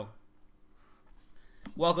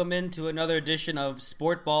Welcome into another edition of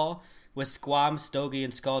Sport Ball with Squam, Stogie,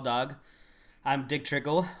 and Skulldog. I'm Dick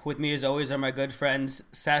Trickle. With me, as always, are my good friends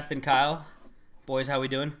Seth and Kyle. Boys, how we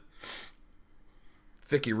doing?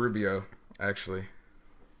 Vicky Rubio, actually,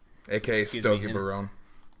 a.k.a. Excuse Stogie me. Barone.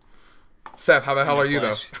 Seth, how the hell are you,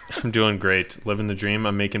 though? I'm doing great. Living the dream.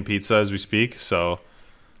 I'm making pizza as we speak, so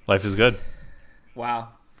life is good. Wow.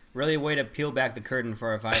 Really a way to peel back the curtain for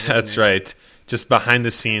our five That's listeners. right. Just behind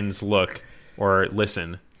the scenes look or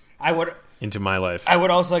listen I would into my life.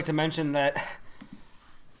 also like to mention that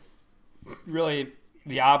really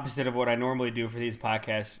the opposite of what I normally do for these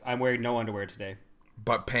podcasts. I'm wearing no underwear today.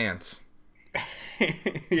 But pants. Yeah,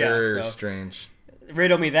 Very so strange.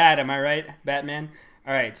 riddle me that, am I right, Batman?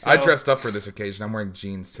 All right, so I dressed up for this occasion. I'm wearing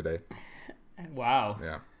jeans today. wow.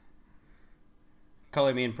 Yeah.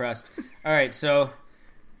 Color me impressed. All right, so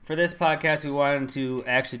for this podcast, we wanted to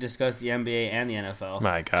actually discuss the NBA and the NFL.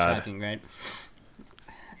 My God. Shocking, right?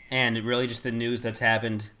 And really just the news that's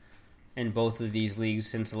happened in both of these leagues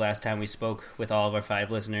since the last time we spoke with all of our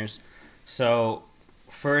five listeners. So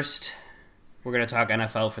first, we're going to talk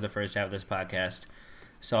NFL for the first half of this podcast.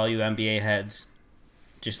 So all you NBA heads,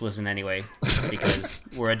 just listen anyway, because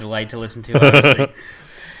we're a delight to listen to, obviously.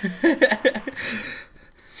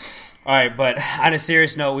 All right, but on a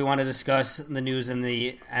serious note, we want to discuss the news in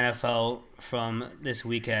the NFL from this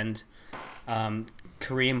weekend.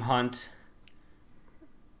 Kareem Hunt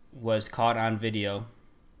was caught on video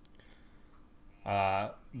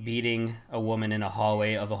beating a woman in a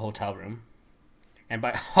hallway of a hotel room. And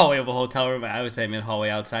by hallway of a hotel room, I would say I mean hallway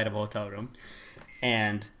outside of a hotel room.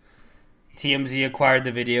 And TMZ acquired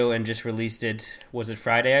the video and just released it, was it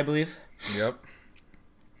Friday, I believe? Yep.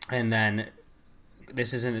 And then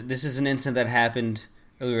this is an incident that happened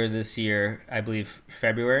earlier this year, I believe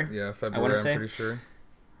February. Yeah, February, I want to I'm say. pretty sure.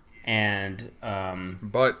 And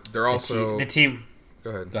But they're also... the team. Go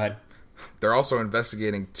ahead. Go ahead. They're also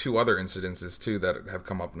investigating two other incidences, too, that have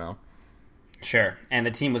come up now. Sure. And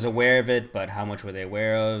the team was aware of it, but how much were they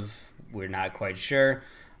aware of? We're not quite sure.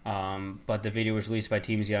 But the video was released by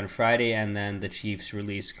TMZ on Friday, and then the Chiefs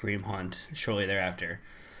released Kareem Hunt shortly thereafter.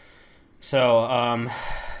 So,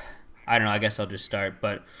 I don't know. I guess I'll just start.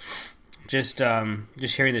 But just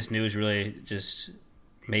hearing this news really just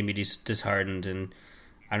made me disheartened. And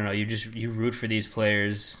I don't know. You root for these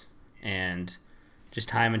players, and just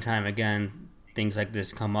time and time again, things like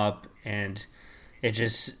this come up, and it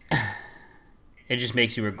just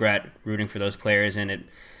makes you regret rooting for those players. And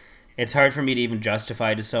it's hard for me to even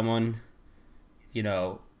justify to someone,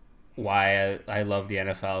 why I love the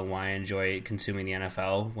NFL and why I enjoy consuming the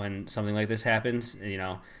NFL when something like this happens.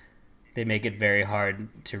 They make it very hard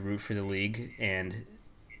to root for the league, and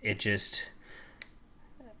it just...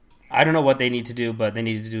 I don't know what they need to do, but they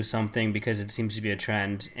need to do something because it seems to be a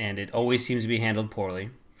trend, and it always seems to be handled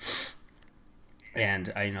poorly.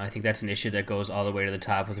 And I think that's an issue that goes all the way to the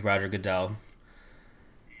top with Roger Goodell.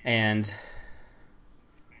 And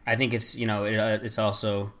I think it's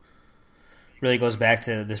also really goes back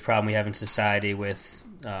to this problem we have in society with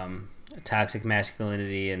toxic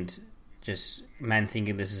masculinity and just men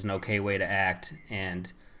thinking this is an okay way to act.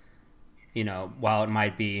 And, while it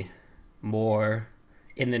might be more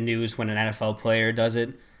in the news when an NFL player does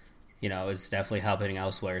it, it's definitely happening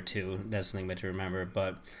elsewhere too. That's something to remember.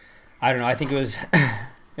 But I don't know. I think it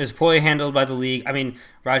was poorly handled by the league. I mean,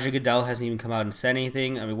 Roger Goodell hasn't even come out and said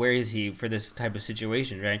anything. I mean, where is he for this type of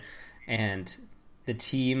situation, right? And the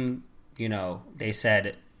team, they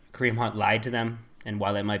said Kareem Hunt lied to them. And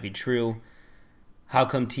while that might be true, how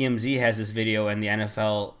come TMZ has this video and the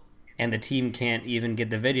NFL and the team can't even get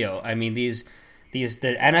the video? I mean, the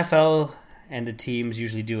NFL and the teams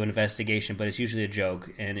usually do an investigation, but it's usually a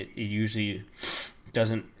joke, and it usually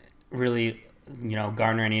doesn't really,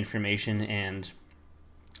 garner any information. And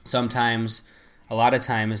sometimes, a lot of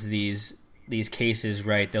times, these cases,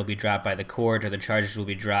 right, they'll be dropped by the court, or the charges will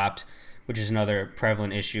be dropped, which is another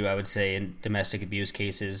prevalent issue, I would say, in domestic abuse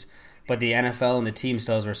cases. But the NFL and the team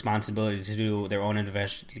still has a responsibility to do their own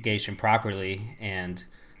investigation properly, and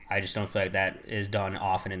I just don't feel like that is done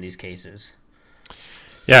often in these cases.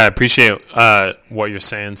 Yeah, I appreciate what you're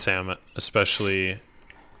saying, Sam, especially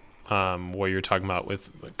what you're talking about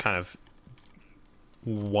with kind of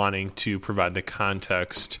wanting to provide the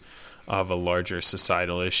context of a larger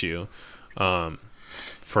societal issue.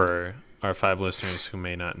 For our five listeners who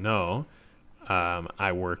may not know,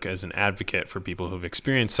 I work as an advocate for people who've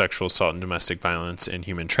experienced sexual assault and domestic violence and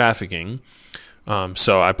human trafficking.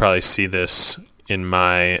 So I probably see this in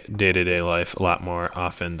my day-to-day life a lot more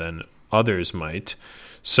often than others might.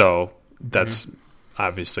 So that's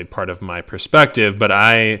obviously part of my perspective, but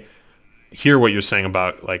I hear what you're saying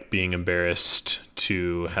about like being embarrassed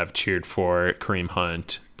to have cheered for Kareem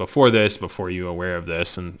Hunt before you were aware of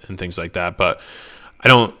this and things like that. But I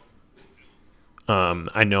don't.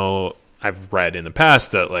 I know I've read in the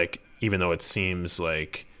past that like even though it seems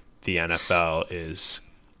like the NFL is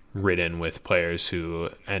ridden with players who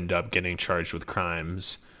end up getting charged with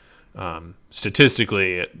crimes,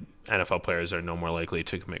 statistically, NFL players are no more likely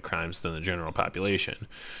to commit crimes than the general population.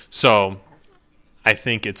 So I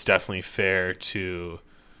think it's definitely fair to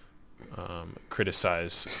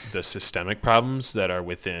criticize the systemic problems that are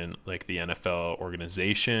within like the NFL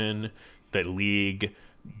organization, the league,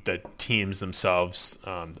 the teams themselves,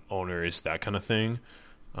 owners, that kind of thing.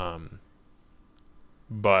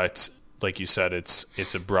 But like you said,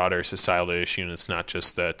 it's a broader societal issue, and it's not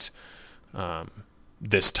just that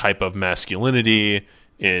this type of masculinity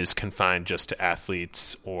is confined just to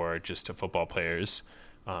athletes or just to football players.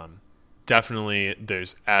 Definitely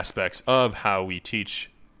there's aspects of how we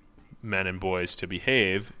teach men and boys to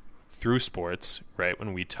behave through sports, right?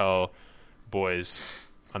 When we tell boys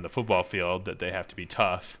on the football field that they have to be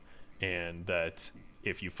tough and that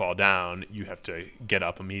if you fall down, you have to get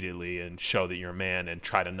up immediately and show that you're a man and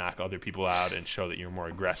try to knock other people out and show that you're more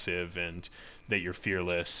aggressive and that you're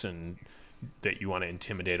fearless and that you want to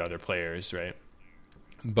intimidate other players, right?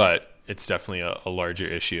 But it's definitely a larger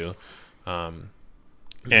issue.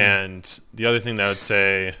 And the other thing that I would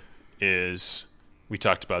say is we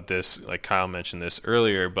talked about this, like Kyle mentioned this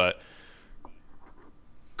earlier, but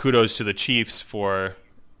kudos to the Chiefs for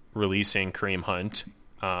releasing Kareem Hunt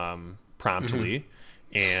promptly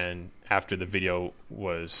and after the video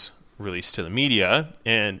was released to the media.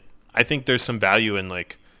 And I think there's some value in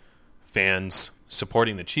like fans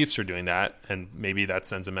supporting the Chiefs for doing that, and maybe that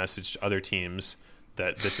sends a message to other teams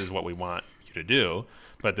that this is what we want you to do.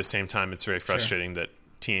 But at the same time, it's very frustrating that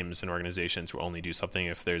teams and organizations will only do something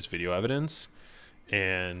if there's video evidence.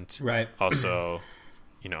 And also,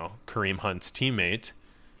 you know, Kareem Hunt's teammate,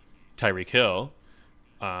 Tyreek Hill,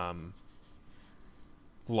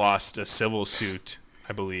 lost a civil suit,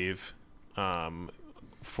 I believe,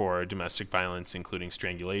 for domestic violence, including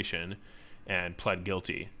strangulation, and pled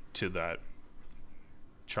guilty to that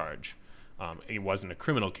charge. It wasn't a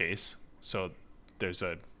criminal case, so there's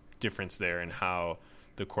a difference there in how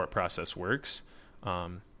the court process works.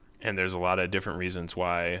 And there's a lot of different reasons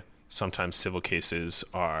why sometimes civil cases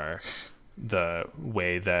are the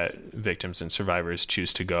way that victims and survivors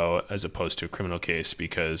choose to go as opposed to a criminal case,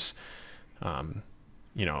 because,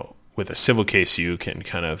 you know, with a civil case, you can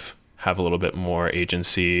kind of have a little bit more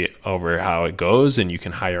agency over how it goes and you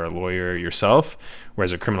can hire a lawyer yourself.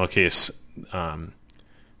 Whereas a criminal case,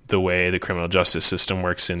 the way the criminal justice system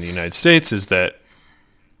works in the United States is that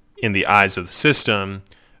in the eyes of the system,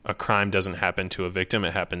 a crime doesn't happen to a victim,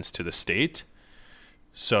 it happens to the state.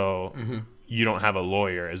 So you don't have a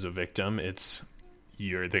lawyer as a victim.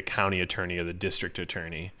 You're the county attorney or the district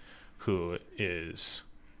attorney who is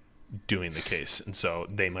doing the case. And so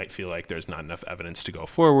they might feel like there's not enough evidence to go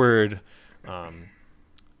forward.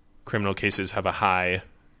 Criminal cases have a high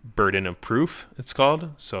burden of proof, it's called.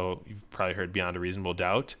 So you've probably heard beyond a reasonable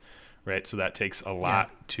doubt, right? So that takes a lot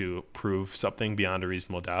to prove something beyond a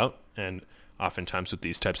reasonable doubt. And oftentimes with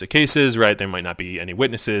these types of cases, right, there might not be any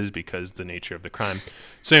witnesses because the nature of the crime.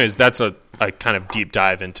 So anyways, that's a kind of deep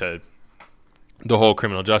dive into the whole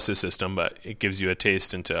criminal justice system, but it gives you a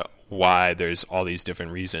taste into why there's all these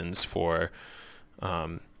different reasons for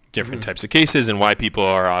different types of cases and why people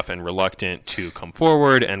are often reluctant to come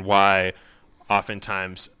forward, and why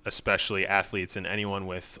oftentimes, especially athletes and anyone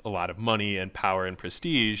with a lot of money and power and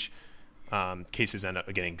prestige, cases end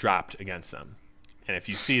up getting dropped against them. And if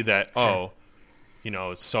you see that, you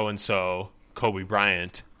know, so-and-so, Kobe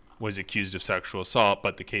Bryant, was accused of sexual assault,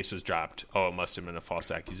 but the case was dropped. Oh, it must have been a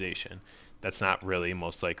false accusation. That's not really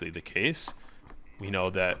most likely the case. We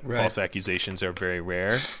know that false accusations are very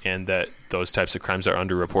rare and that those types of crimes are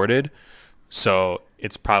underreported. So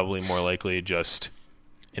it's probably more likely just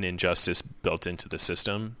an injustice built into the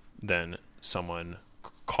system than someone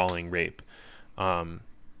calling rape.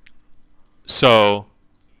 So,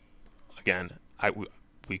 again,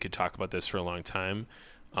 we could talk about this for a long time,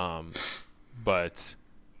 but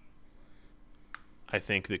I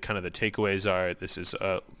think that kind of the takeaways are this is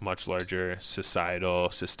a much larger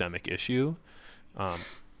societal systemic issue.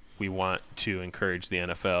 We want to encourage the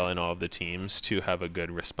NFL and all of the teams to have a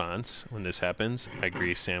good response when this happens. I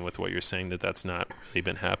agree, Sam, with what you're saying, that that's not really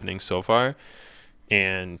been happening so far.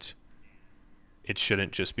 And it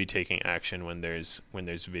shouldn't just be taking action when there's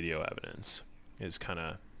video evidence, is kind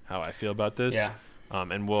of how I feel about this. Yeah.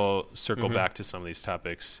 And we'll circle back to some of these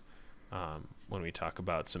topics when we talk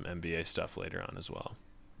about some NBA stuff later on as well.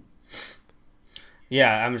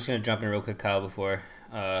 Yeah, I'm just gonna jump in real quick, Kyle, before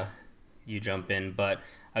you jump in. But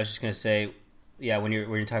I was just gonna say, yeah, when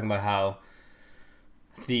you're talking about how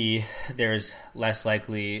there's less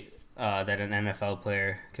likely that an NFL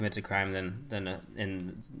player commits a crime than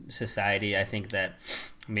in society. I think that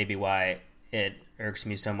maybe why it irks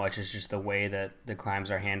me so much is just the way that the crimes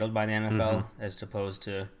are handled by the NFL as opposed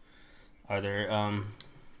to other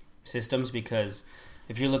systems. Because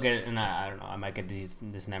if you look at it, and I don't know, I might get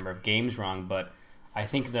this number of games wrong, but I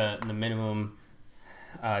think the minimum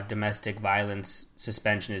domestic violence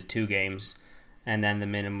suspension is 2 games. And then the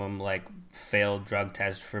minimum failed drug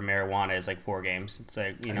test for marijuana is 4 games. It's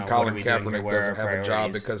Colin what are we doing here? Kaepernick Where are doesn't our have a job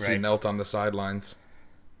priorities, because right? he knelt on the sidelines.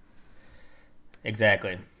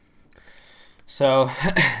 Exactly. So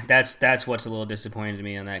that's what's a little disappointing to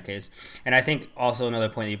me in that case. And I think also another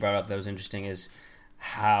point that you brought up that was interesting is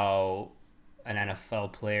how an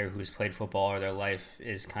NFL player who's played football all their life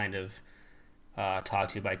is kind of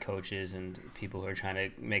talked to by coaches and people who are trying to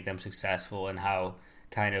make them successful, and how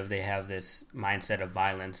kind of they have this mindset of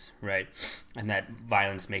violence, right? And that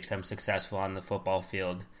violence makes them successful on the football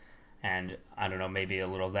field. And I don't know, maybe a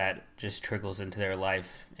little of that just trickles into their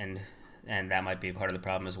life, and that might be part of the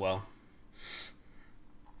problem as well.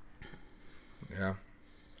 Yeah.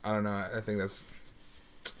 I don't know. I think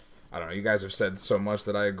I don't know. You guys have said so much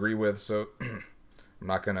that I agree with, so I'm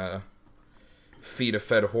not going to feed a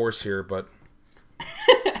fed horse here, but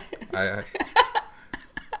I'm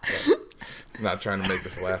not trying to make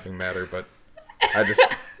this a laughing matter, but I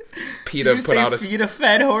just PETA put out feed a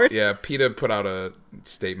fed horse? Yeah, PETA put out a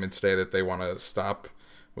statement today that they want to stop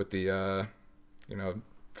with the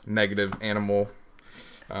negative animal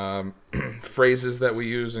phrases that we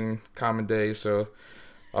use in common day. So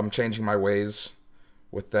I'm changing my ways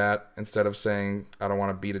with that. Instead of saying I don't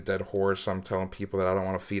want to beat a dead horse, I'm telling people that I don't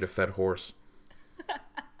want to feed a fed horse.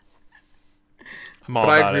 But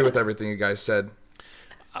I agree with everything you guys said.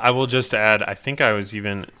 I will just add, I think I was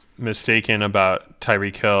even mistaken about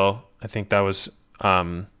Tyreek Hill. I think that was,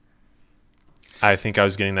 I think I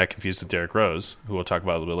was getting that confused with Derrick Rose, who we'll talk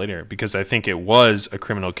about a little bit later, because I think it was a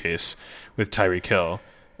criminal case with Tyreek Hill.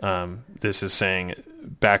 This is saying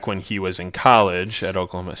back when he was in college at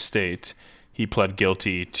Oklahoma State, he pled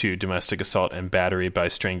guilty to domestic assault and battery by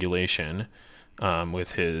strangulation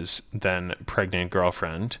with his then pregnant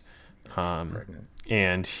girlfriend.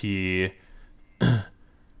 And he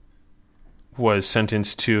was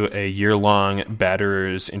sentenced to a year-long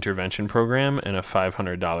batterer's intervention program and a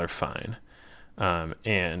 $500 fine.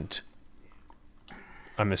 And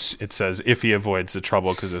it says if he avoids the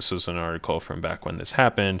trouble, because this was an article from back when this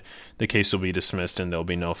happened, the case will be dismissed and there'll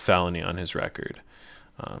be no felony on his record.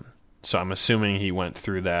 So I'm assuming he went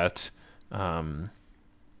through that.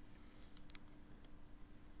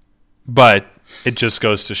 But it just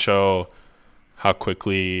goes to show how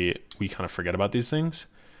quickly we kind of forget about these things.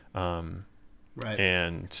 Right.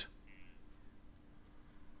 And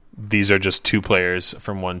these are just 2 players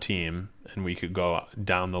from one team, and we could go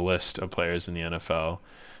down the list of players in the NFL.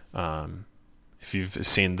 If you've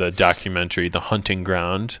seen the documentary The Hunting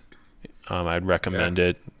Ground, I'd recommend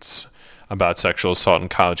it. It's about sexual assault in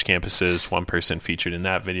college campuses. One person featured in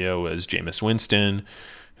that video was Jameis Winston,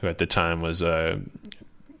 who at the time was a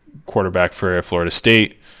quarterback for Florida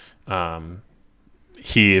State.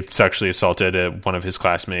 He sexually assaulted one of his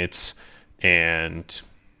classmates and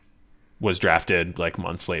was drafted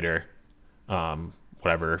months later,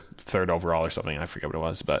 whatever, 3rd overall or something. I forget what it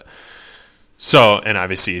was, but and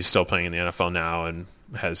obviously he's still playing in the NFL now and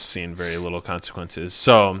has seen very little consequences.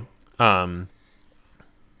 So, I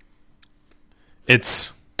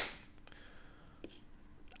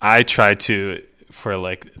try to,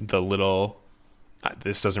 for the little,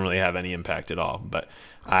 this doesn't really have any impact at all, but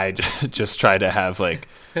I just try to have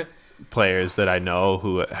players that I know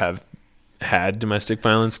who have had domestic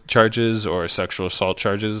violence charges or sexual assault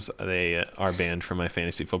charges. They are banned from my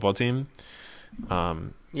fantasy football team.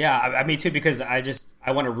 Yeah, me too, because I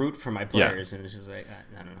want to root for my players, and it's just I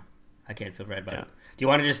don't know. I can't feel right about it. Do you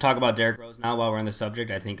want to just talk about Derrick Rose now while we're on the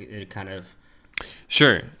subject? I think it kind of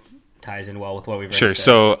ties in well with what we've already said.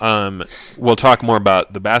 So we'll talk more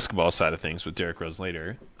about the basketball side of things with Derrick Rose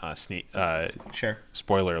later.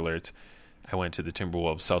 Spoiler alert. I went to the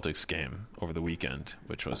Timberwolves Celtics game over the weekend,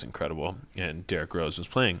 which was incredible, and Derrick Rose was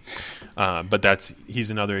playing. But he's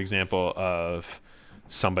another example of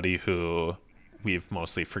somebody who we've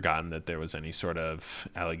mostly forgotten that there was any sort of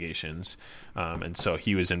allegations. And so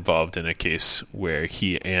he was involved in a case where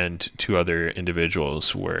he and 2 other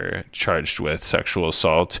individuals were charged with sexual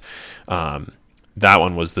assault. That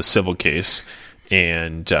one was the civil case,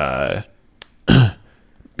 and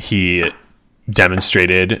he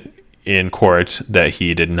demonstrated in court that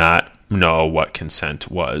he did not know what consent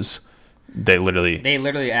was. They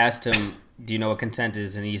literally asked him, "Do you know what consent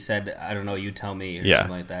is?" And he said, "I don't know. You tell me," or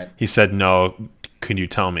something like that. He said, "No. Could you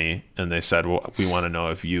tell me?" And they said, "Well, we want to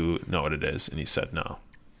know if you know what it is." And he said, "No."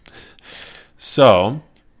 So,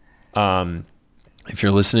 if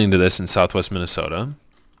you're listening to this in Southwest Minnesota,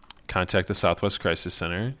 contact the Southwest Crisis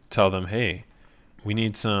Center. Tell them, "Hey, we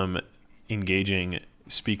need some engaging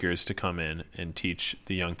speakers to come in and teach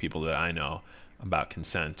the young people that I know about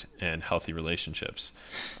consent and healthy relationships."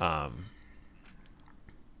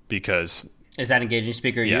 Because is that engaging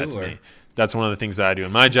speaker it's me. That's one of the things that I do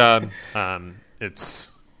in my job.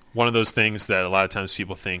 It's one of those things that a lot of times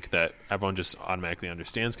people think that everyone just automatically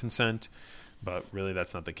understands consent, but really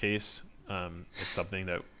that's not the case. It's something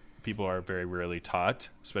that people are very rarely taught,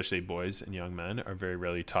 especially boys and young men are very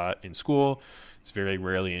rarely taught in school. It's very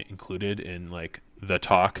rarely included in like the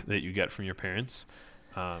talk that you get from your parents.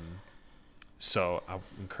 So I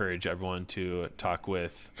encourage everyone to talk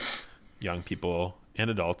with young people and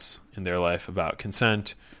adults in their life about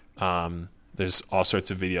consent. There's all sorts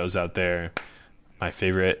of videos out there. My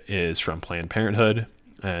favorite is from Planned Parenthood,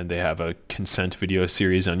 and they have a consent video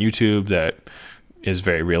series on YouTube that is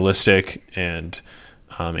very realistic and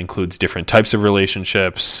includes different types of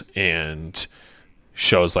relationships and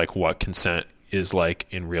shows like what consent is like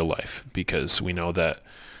in real life, because we know that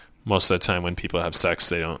most of the time when people have sex,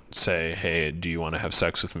 they don't say, "Hey, do you want to have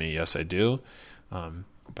sex with me?" "Yes, I do."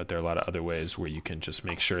 But there are a lot of other ways where you can just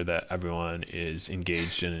make sure that everyone is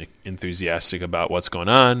engaged and enthusiastic about what's going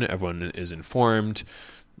on. Everyone is informed.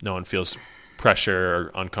 No one feels pressure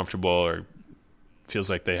or uncomfortable or feels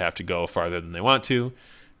like they have to go farther than they want to.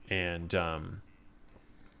 And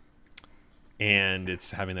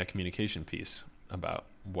it's having that communication piece about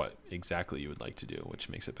what exactly you would like to do, which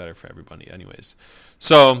makes it better for everybody anyways.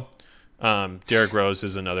 So Derrick Rose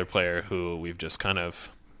is another player who we've just kind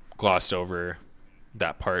of glossed over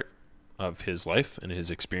that part of his life and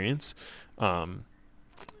his experience. And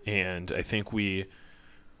I think we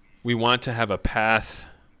want to have a path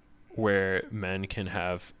where men can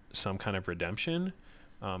have some kind of redemption,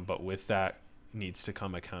 but with that needs to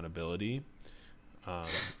come accountability.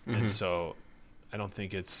 And so I don't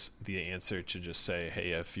think it's the answer to just say,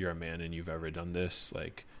 "Hey, if you're a man and you've ever done this,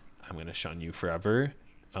 like, I'm going to shun you forever."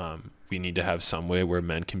 We need to have some way where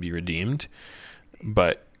men can be redeemed.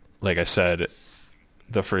 But like I said,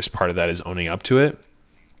 the first part of that is owning up to it.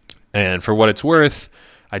 And for what it's worth,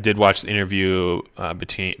 I did watch the interview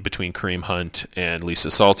between Kareem Hunt and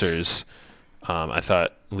Lisa Salters. I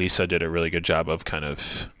thought Lisa did a really good job of kind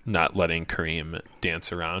of not letting Kareem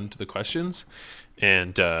dance around the questions.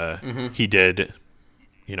 And he did,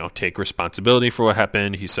 take responsibility for what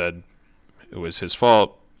happened. He said it was his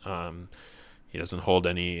fault. He doesn't hold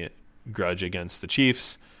any grudge against the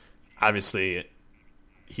Chiefs. Obviously,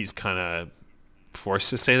 he's kind of forced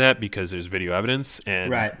to say that because there's video evidence,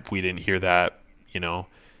 and we didn't hear that,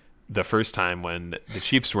 the first time when the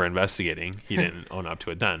Chiefs were investigating. He didn't own up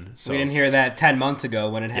to it then. So we didn't hear that 10 months ago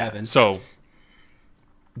when it happened. So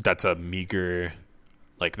that's a meager,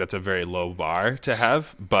 that's a very low bar to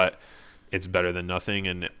have, but it's better than nothing.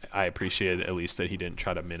 And I appreciate at least that he didn't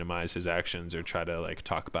try to minimize his actions or try to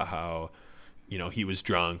talk about how, he was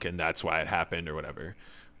drunk and that's why it happened or whatever.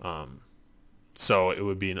 So it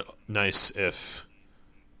would be nice if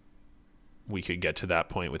we could get to that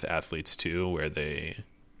point with athletes too, where they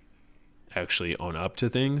actually own up to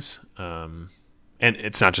things. And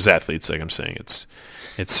it's not just athletes, like I'm saying,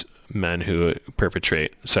 it's men who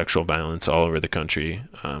perpetrate sexual violence all over the country.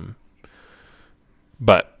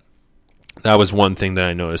 But that was one thing that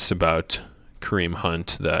I noticed about Kareem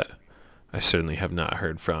Hunt that I certainly have not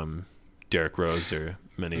heard from Derrick Rose or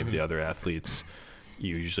many of the other athletes.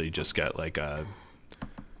 You usually just get a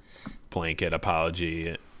blanket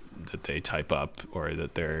apology that they type up or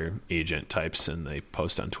that their agent types and they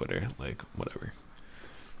post on Twitter, whatever.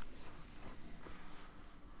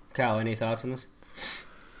 Kyle, any thoughts on this?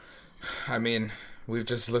 I mean, we've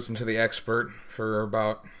just listened to the expert for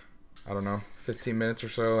about, 15 minutes or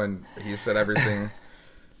so, and he said everything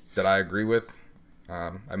that I agree with.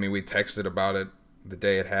 We texted about it the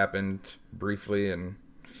day it happened briefly, and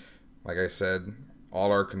like I said, we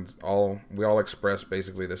all expressed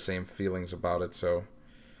basically the same feelings about it. So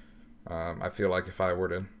I feel like if I were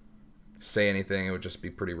to say anything, it would just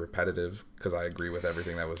be pretty repetitive because I agree with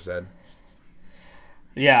everything that was said.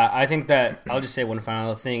 Yeah, I think that I'll just say one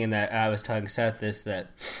final thing, in that I was telling Seth this,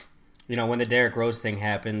 that when the Derrick Rose thing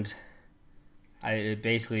happened, I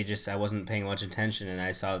wasn't paying much attention, and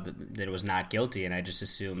I saw that it was not guilty, and I just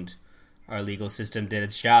assumed our legal system did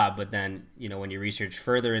its job. But then when you research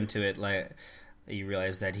further into it, You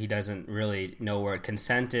realize that he doesn't really know where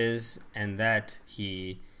consent is, and that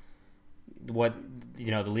the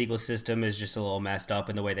legal system is just a little messed up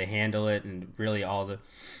in the way they handle it, and really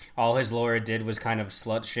all his lawyer did was kind of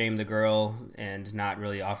slut shame the girl and not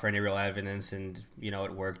really offer any real evidence, and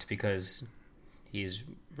it worked because he's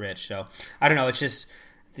rich. So I don't know. It's just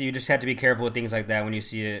you just have to be careful with things like that when you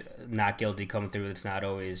see a not guilty come through. It's not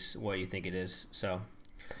always what you think it is. So,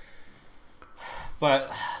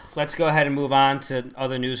 but let's go ahead and move on to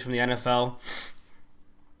other news from the NFL.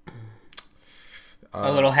 A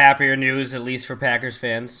little happier news, at least for Packers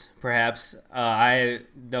fans, perhaps. I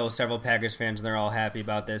know several Packers fans, and they're all happy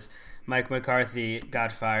about this. Mike McCarthy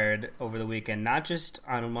got fired over the weekend, not just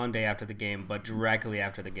on Monday after the game, but directly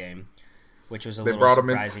after the game, which was a little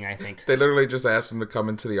surprising, I think. They literally just asked him to come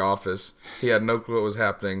into the office. He had no clue what was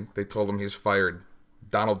happening. They told him he's fired.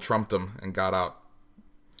 Donald Trumped him and got out.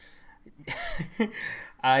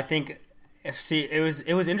 I think, it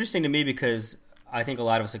was interesting to me because I think a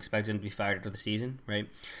lot of us expected him to be fired after the season, right?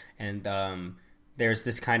 And there's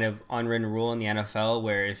this kind of unwritten rule in the NFL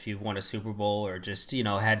where if you've won a Super Bowl or just,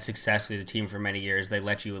 had success with a team for many years, they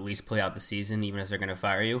let you at least play out the season, even if they're going to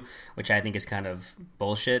fire you, which I think is kind of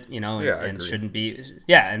bullshit, and shouldn't be,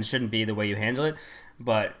 and shouldn't be the way you handle it.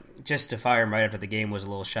 But just to fire him right after the game was a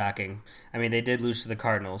little shocking. I mean, they did lose to the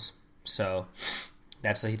Cardinals, so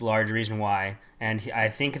that's a large reason why. And I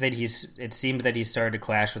think that it seemed that he started to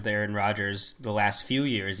clash with Aaron Rodgers the last few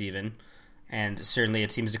years even. And certainly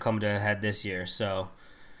it seems to come to a head this year. So,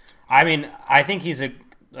 I mean, I think he's a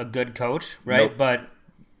good coach, right? Nope. But,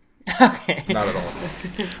 okay. Not at all.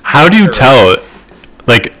 How do you tell,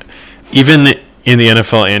 like, even in the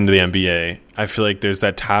NFL and the NBA, I feel like there's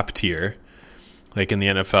that top tier. Like in the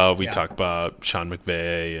NFL, we talk about Sean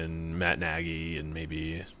McVay and Matt Nagy and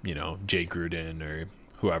maybe, Jay Gruden or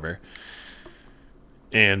whoever.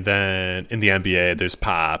 And then in the NBA, there's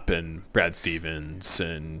Pop and Brad Stevens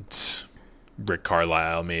and Rick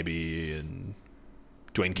Carlisle maybe and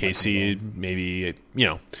Dwayne Casey maybe,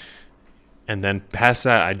 And then past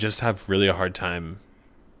that, I just have really a hard time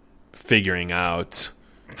figuring out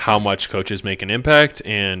how much coaches make an impact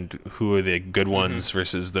and who are the good ones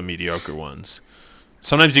versus the mediocre ones.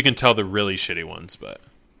 Sometimes you can tell the really shitty ones, but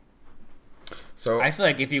So I feel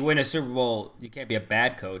like if you win a Super Bowl, you can't be a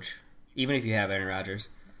bad coach, even if you have Aaron Rodgers.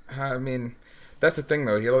 I mean, that's the thing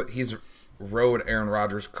though. He's rode Aaron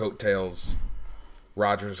Rodgers' coattails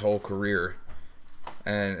Rodgers' whole career,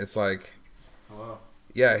 and it's like,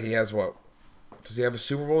 yeah, he has what? Does he have a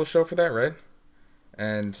Super Bowl to show for that? Right?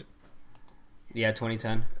 And yeah,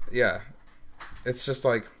 2010. Yeah, it's just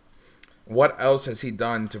like, what else has he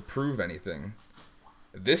done to prove anything?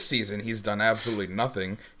 This season, he's done absolutely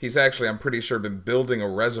nothing. He's actually, I'm pretty sure, been building a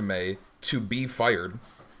resume to be fired.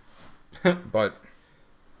 But,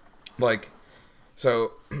 like,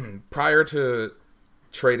 so prior to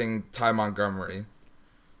trading Ty Montgomery,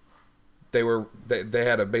 they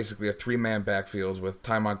had basically a three-man backfield with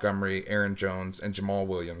Ty Montgomery, Aaron Jones, and Jamal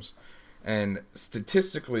Williams. And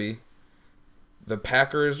statistically, the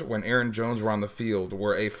Packers, when Aaron Jones were on the field,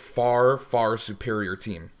 were a far, far superior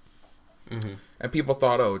team. Mm-hmm. And people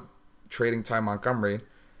thought, trading Ty Montgomery,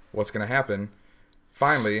 what's going to happen?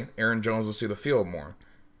 Finally, Aaron Jones will see the field more.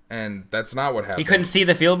 And that's not what happened. He couldn't see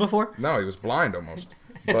the field before? No, he was blind almost.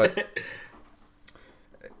 But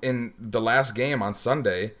in the last game on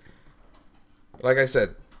Sunday, like I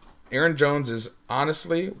said, Aaron Jones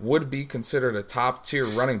would be considered a top-tier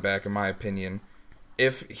running back, in my opinion,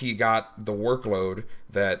 if he got the workload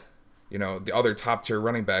that, the other top-tier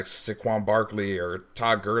running backs, Saquon Barkley or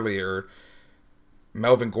Todd Gurley or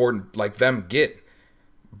Melvin Gordon, like them, get.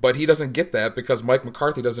 But he doesn't get that because Mike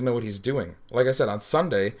McCarthy doesn't know what he's doing. Like I said, on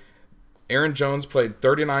Sunday, Aaron Jones played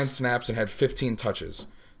 39 snaps and had 15 touches.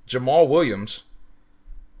 Jamal Williams,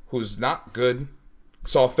 who's not good,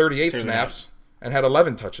 saw 38 snaps and had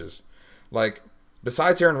 11 touches. Like,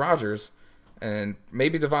 besides Aaron Rodgers and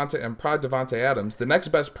maybe Devontae Adams, the next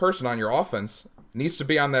best person on your offense needs to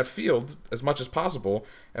be on that field as much as possible,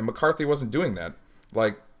 and McCarthy wasn't doing that.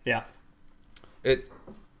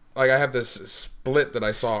 I have this split that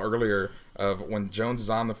I saw earlier of when Jones is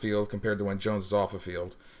on the field compared to when Jones is off the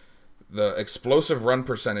field. The explosive run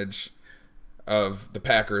percentage of the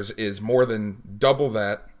Packers is more than double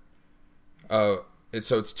that.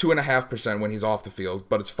 It's 2.5% when he's off the field,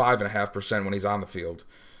 but it's 5.5% when he's on the field.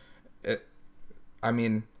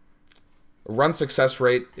 Run success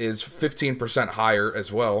rate is 15% higher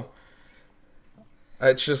as well.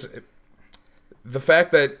 It's just the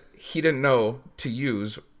fact that he didn't know to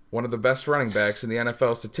use one of the best running backs in the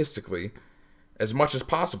NFL statistically as much as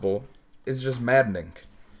possible is just maddening.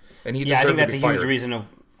 And he I think deserved that's to a be huge fired. reason of.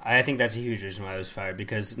 I think that's a huge reason why I was fired,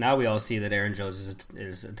 because now we all see that Aaron Jones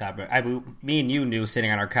is a top. Me and you knew sitting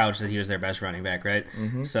on our couch that he was their best running back, right?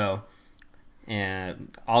 Mm-hmm. So,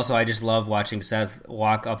 and also I just love watching Seth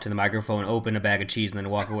walk up to the microphone, open a bag of cheese, and then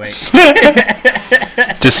walk away. Just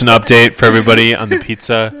an update for everybody on the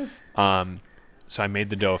pizza. So I made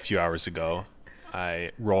the dough a few hours ago.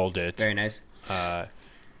 I rolled it. Very nice.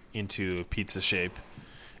 Into pizza shape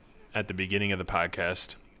at the beginning of the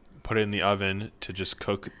podcast. Put it in the oven to just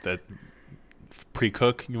cook that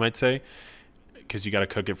pre-cook, you might say, because you got to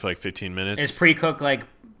cook it for like 15 minutes. Is pre-cook like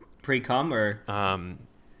pre-cum or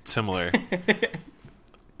similar?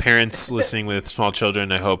 Parents listening with small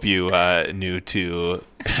children, I hope you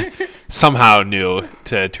somehow knew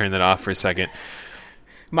to turn that off for a second.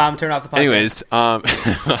 Mom, turn off the podcast. Anyways,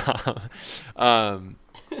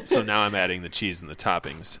 so now I'm adding the cheese and the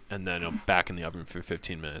toppings, and then I'm back in the oven for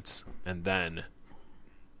 15 minutes, and then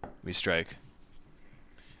we strike.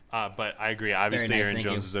 But I agree. Obviously, nice, Aaron thank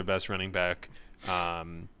Jones you. is their best running back.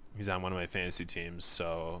 He's on one of my fantasy teams,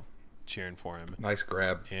 so cheering for him. Nice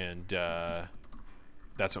grab. And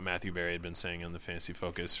that's what Matthew Berry had been saying on the Fantasy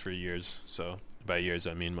Focus for years. So by years,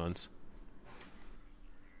 I mean months.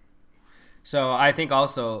 So I think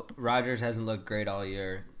also Rodgers hasn't looked great all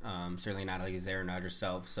year. Certainly not like his Aaron Rodgers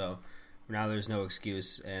self. So now there's no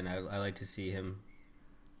excuse, and I like to see him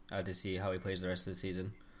to see how he plays the rest of the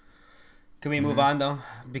season. Can we move on though?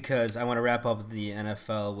 Because I want to wrap up the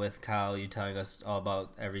NFL with Kyle, you telling us all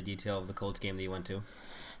about every detail of the Colts game that you went to.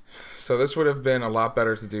 So this would have been a lot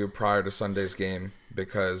better to do prior to Sunday's game,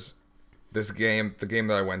 because this game, the game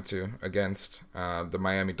that I went to against the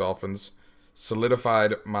Miami Dolphins,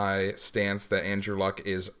 solidified my stance that Andrew Luck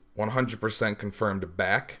is 100% confirmed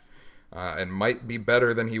back and might be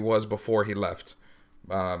better than he was before he left.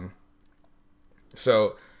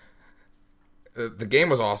 So the game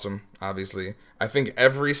was awesome, obviously. I think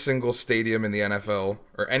every single stadium in the NFL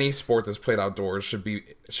or any sport that's played outdoors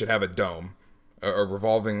should have a dome. A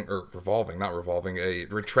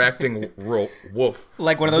retracting woof.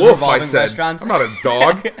 Like one of those Wolf, revolving I said. restaurants? I'm not a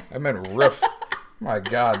dog. I meant roof. My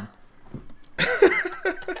God.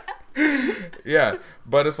 Yeah,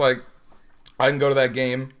 but it's like I can go to that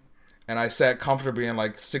game, and I sat comfortably in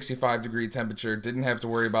like 65-degree temperature, didn't have to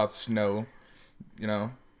worry about snow, you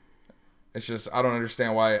know. It's just, I don't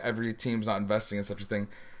understand why every team's not investing in such a thing.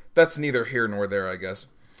 That's neither here nor there, I guess.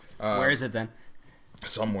 Where is it then?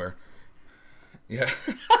 Somewhere. Yeah.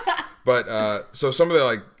 But, so some of the,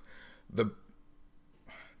 like,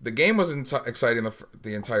 the game was exciting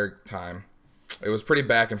the entire time. It was pretty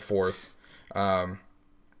back and forth. One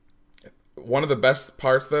of the best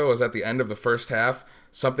parts, though, was at the end of the first half,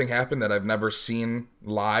 something happened that I've never seen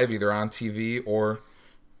live, either on TV or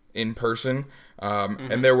in person.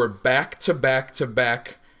 And there were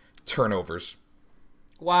back-to-back-to-back turnovers.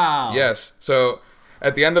 Wow. Yes. So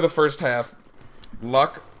at the end of the first half,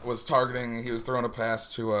 Luck was targeting, he was throwing a pass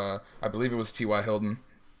to, I believe it was T.Y. Hilton,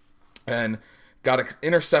 and got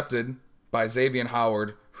intercepted by Xavier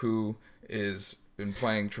Howard, who is been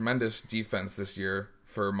playing tremendous defense this year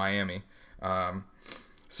for Miami.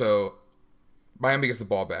 So Miami gets the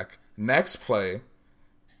ball back. Next play,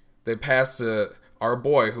 they pass to our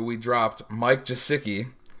boy, who we dropped, Mike Gesicki.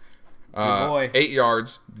 boy. 8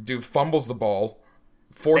 yards. The dude fumbles the ball.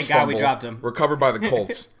 Forced Thank God fumble. we dropped him. Recovered by the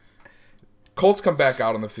Colts. Colts come back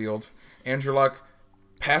out on the field. Andrew Luck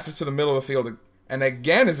passes to the middle of the field and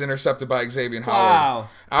again is intercepted by Xavier Howard. Wow.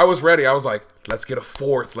 I was ready. I was like, let's get a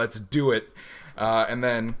fourth. Let's do it. And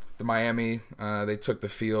then the Miami, they took the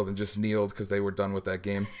field and just kneeled because they were done with that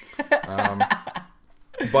game.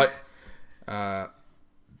 But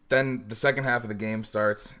then the second half of the game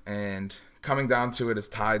starts, and coming down to it is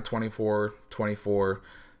tied 24-24.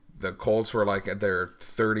 The Colts were like at their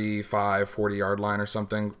 35, 40-yard line or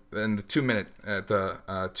something, and the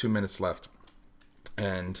 2 minutes left.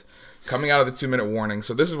 And coming out of the 2-minute warning,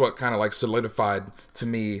 so this is what kind of like solidified to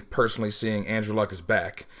me personally seeing Andrew Luck is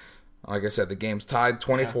back. Like I said, the game's tied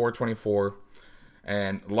 24-24,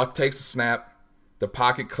 and Luck takes a snap. The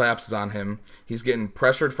pocket collapses on him. He's getting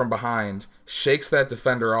pressured from behind, shakes that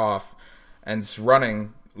defender off, and is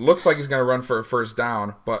running. Looks like he's going to run for a first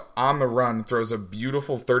down, but on the run throws a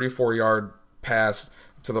beautiful 34-yard pass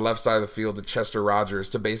to the left side of the field to Chester Rogers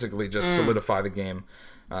to basically just solidify the game,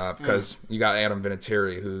 because you got Adam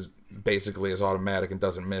Vinatieri, who basically is automatic and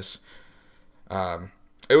doesn't miss.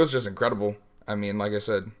 It was just incredible. I mean, like I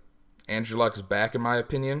said, Andrew Luck is back in my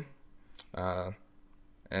opinion, and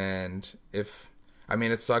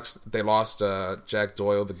it sucks they lost Jack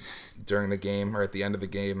Doyle during the game, or at the end of the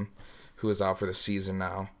game, who is out for the season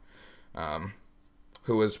now,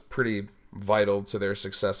 who was pretty vital to their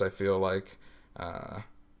success, I feel like.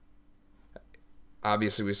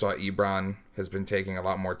 obviously we saw Ebron has been taking a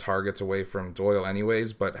lot more targets away from Doyle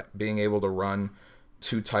anyways, but being able to run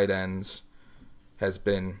 2 tight ends has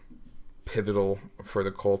been pivotal for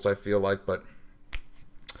the Colts, I feel like. But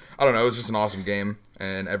I don't know, it was just an awesome game,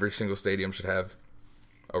 and every single stadium should have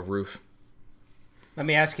a roof. Let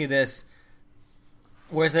me ask you this.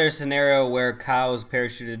 Was there a scenario where cows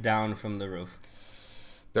parachuted down from the roof?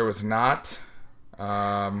 There was not.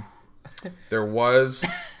 There was.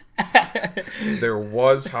 There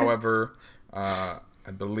was, however, I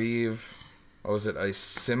believe, what was it, a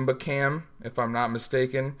Simba cam, if I'm not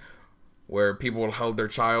mistaken, where people held their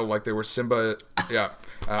child like they were Simba,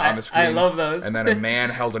 on the screen. I love those. And then a man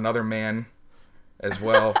held another man as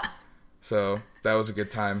well. So that was a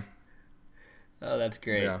good time. Oh, that's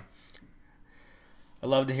great. Yeah. I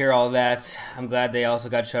love to hear all that. I'm glad they also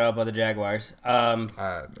got shut out by the Jaguars.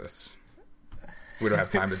 We don't have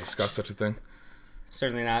time to discuss such a thing.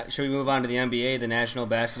 Certainly not. Should we move on to the NBA, the National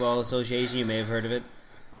Basketball Association? You may have heard of it.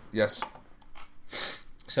 Yes.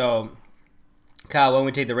 So, Kyle, why don't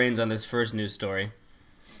we take the reins on this first news story?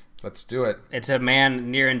 Let's do it. It's a man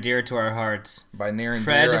near and dear to our hearts. By near and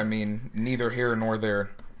Fred, dear, I mean neither here nor there.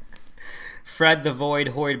 Fred the Void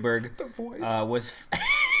Hoiberg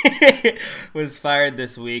was fired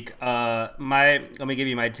this week. Let me give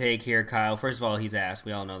you my take here, Kyle. First of all, he's ass.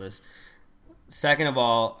 We all know this. Second of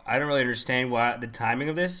all, I don't really understand why the timing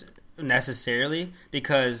of this necessarily,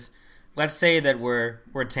 because let's say that we're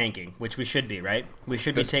tanking, which we should be, right? We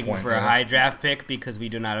should be tanking for a high draft pick because we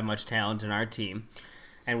do not have much talent in our team,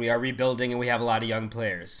 and we are rebuilding and we have a lot of young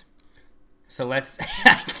players. So I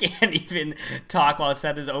can't even talk while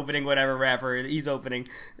Seth is opening whatever wrapper he's opening.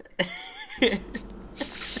 The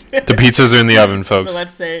pizzas are in the oven, folks. So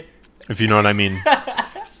let's say, if you know what I mean.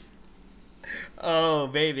 Oh,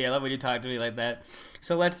 baby, I love when you talk to me like that.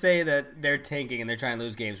 So let's say that they're tanking and they're trying to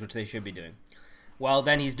lose games, which they should be doing. Well,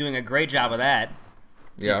 then he's doing a great job of that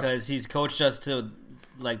because he's coached us to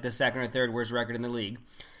like the second or third worst record in the league.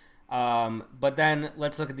 But then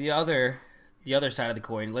let's look at the other side of the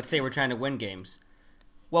coin. Let's say we're trying to win games.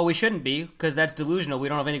 Well, we shouldn't be because that's delusional. We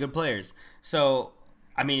don't have any good players. So,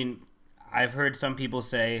 I mean, I've heard some people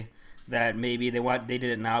say that maybe they did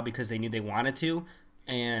it now because they knew they wanted to,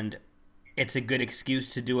 and it's a good excuse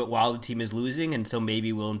to do it while the team is losing, and so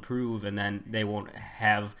maybe we'll improve, and then they won't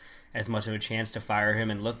have as much of a chance to fire him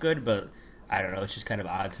and look good. But I don't know. It's just kind of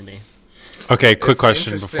odd to me. Okay, quick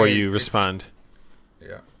question before you respond.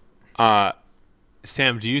 Yeah.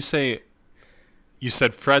 Sam, you said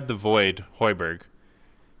Fred the Void Hoiberg.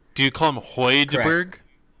 Do you call him Hoidberg? Correct.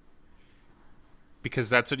 Because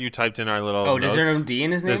that's what you typed in our little notes. Does there no D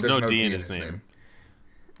in his name? There's no D in his name.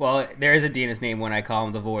 Well, there is a D in his name when I call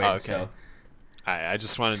him the Void. Oh, okay. So. I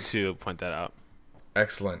just wanted to point that out.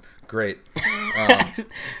 Excellent. Great.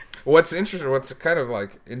 What's kind of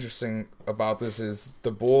like interesting about this is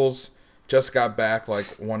the Bulls just got back like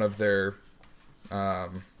one of their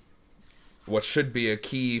what should be a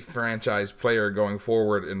key franchise player going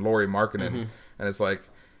forward in Lauri Markkanen, and it's like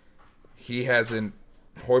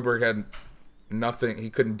Hoiberg had nothing. He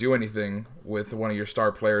couldn't do anything with one of your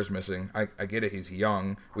star players missing. I get it. He's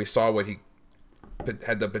young. We saw what he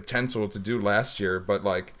had the potential to do last year, but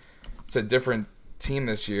like it's a different team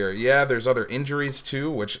this year. Yeah, there's other injuries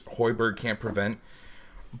too, which Hoiberg can't prevent,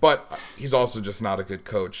 but he's also just not a good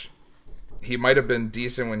coach. He might have been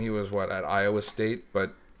decent when he was at Iowa State,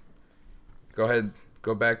 but go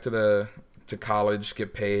back to college,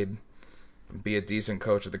 get paid, be a decent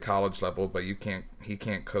coach at the college level, but he can't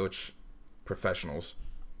coach professionals.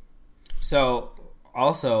 So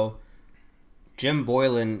also Jim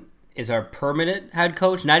Boylan is our permanent head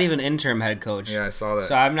coach, not even interim head coach. Yeah, I saw that.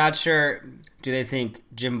 So I'm not sure, do they think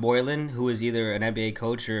Jim Boylan, who is either an NBA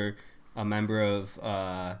coach or a member of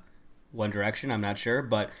One Direction, I'm not sure,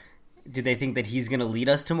 but do they think that he's going to lead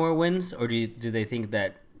us to more wins, or do they think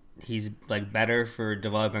that he's like better for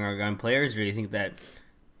developing our young players, or do you think that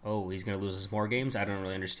he's going to lose us more games? I don't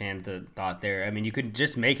really understand the thought there. I mean, you could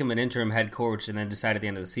just make him an interim head coach and then decide at the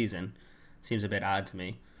end of the season. Seems a bit odd to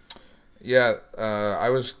me. Yeah,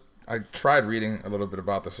 I tried reading a little bit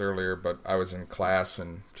about this earlier, but I was in class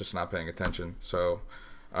and just not paying attention. So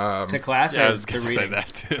to class, yeah, or I was to going to say reading?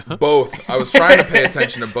 that too. Both. I was trying to pay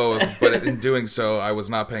attention to both, but in doing so, I was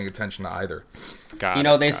not paying attention to either.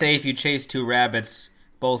 They say if you chase two rabbits,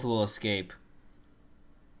 both will escape.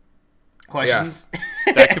 Questions?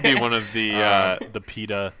 Yeah. That could be one of the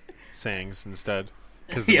PETA sayings instead.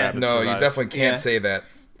 Yeah. No, you definitely can't say that.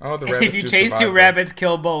 Oh, the rabbits. If you chase two rabbits,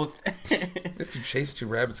 kill both. If you chase two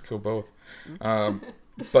rabbits, kill both.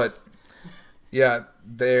 But yeah,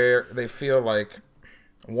 they feel like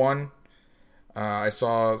one. I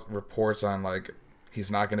saw reports on like he's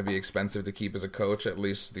not going to be expensive to keep as a coach, at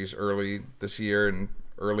least this year and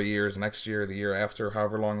early years next year, the year after,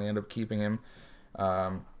 however long they end up keeping him.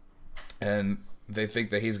 And they think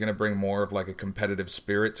that he's going to bring more of like a competitive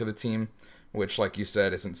spirit to the team, which, like you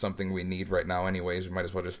said, isn't something we need right now anyways. We might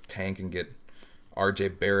as well just tank and get R.J.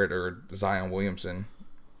 Barrett or Zion Williamson.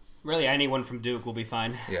 Really, anyone from Duke will be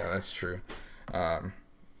fine. Yeah, that's true.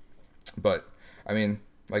 But, I mean,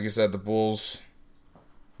 like you said, the Bulls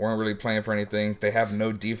weren't really playing for anything. They have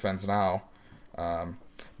no defense now.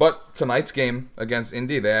 But tonight's game against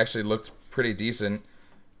Indy, they actually looked pretty decent,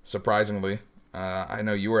 surprisingly. I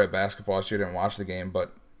know you were at basketball, so you didn't watch the game,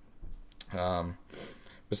 but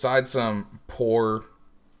besides some poor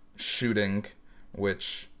shooting,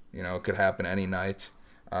 which, you know, could happen any night,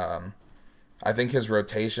 I think his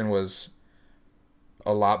rotation was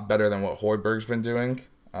a lot better than what Hoiberg's been doing.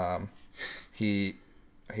 He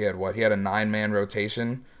had what? He had a 9-man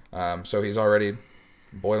rotation, so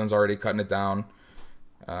Boylen's already cutting it down.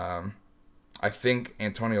 I think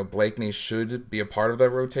Antonio Blakeney should be a part of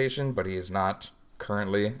that rotation, but he is not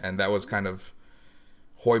currently, and that was kind of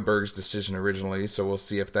Hoiberg's decision originally, so we'll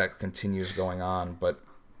see if that continues going on. But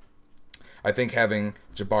I think having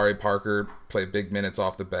Jabari Parker play big minutes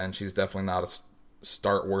off the bench, he's definitely not a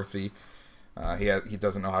start worthy. He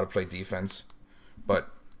doesn't know how to play defense,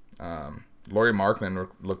 but Lauri Markkanen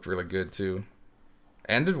looked really good too,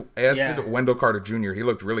 and did Wendell Carter Jr. He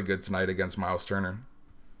looked really good tonight against Miles Turner.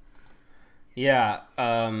 Yeah,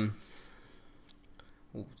 I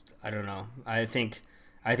don't know. I think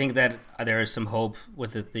that there is some hope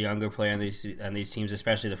with the younger player on these teams,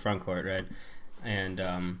 especially the front court, right? And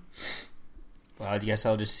well, I guess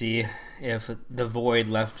I'll just see if the void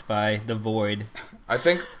left by the void. I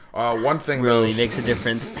think one thing really makes a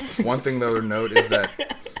difference. One thing though to note is that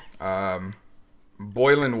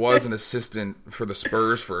Boylen was an assistant for the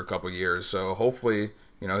Spurs for a couple years, so hopefully,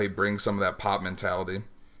 you know, he brings some of that pop mentality.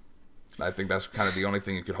 I think that's kind of the only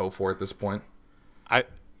thing you could hope for at this point. I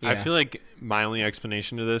feel like my only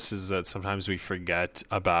explanation to this is that sometimes we forget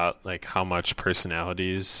about like how much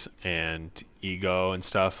personalities and ego and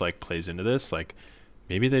stuff like plays into this. Like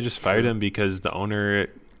maybe they just fired him because the owner,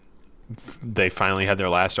 they finally had their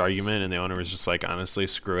last argument and the owner was just like, honestly,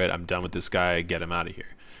 screw it, I'm done with this guy, get him out of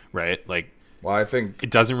here, right? Like, well, I think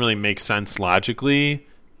it doesn't really make sense logically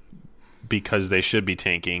because they should be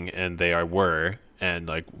tanking and they were, and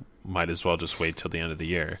like might as well just wait till the end of the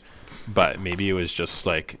year. But maybe it was just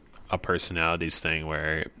like a personalities thing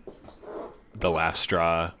where the last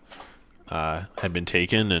straw had been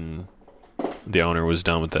taken and the owner was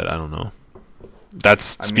done with it. I don't know. That's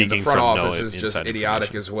speaking the front from office no is just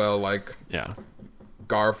idiotic as well. Like, yeah,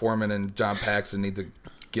 Gar Forman and John Paxson need to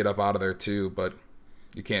get up out of there too, but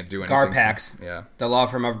you can't do anything. Garpax. Yeah. The law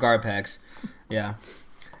firm of Garpax. Yeah.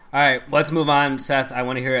 All right, let's move on. Seth, I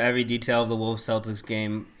want to hear every detail of the Wolves-Celtics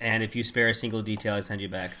game, and if you spare a single detail, I send you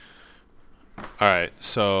back. All right,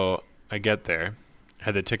 so I get there. I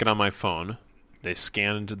had the ticket on my phone. They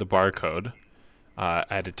scanned the barcode. I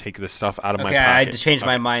had to take the stuff out of my pocket. Okay, I had to change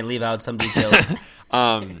my mind, leave out some details.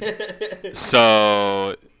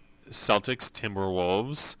 So, Celtics,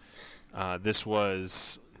 Timberwolves. This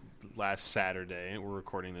was last Saturday. We're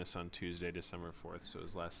recording this on Tuesday, December 4th, so it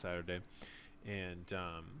was last Saturday. And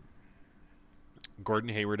Gordon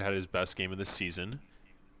Hayward had his best game of the season.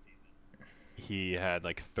 He had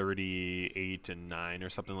like 38 and 9 or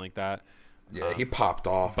something like that. Yeah, he popped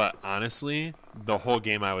off. But honestly, the whole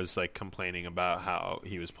game I was like complaining about how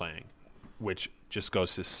he was playing, which just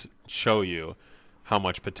goes to show you how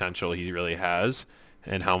much potential he really has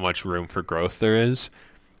and how much room for growth there is.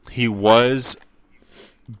 He was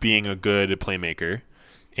being a good playmaker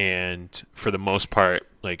and for the most part,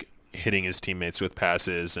 like hitting his teammates with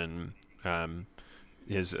passes, and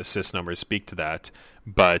his assist numbers speak to that.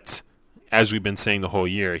 But as we've been saying the whole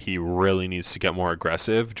year, he really needs to get more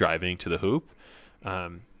aggressive driving to the hoop.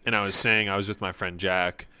 And I was with my friend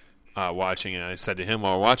Jack watching, and I said to him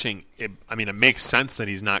while we're watching, it makes sense that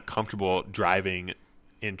he's not comfortable driving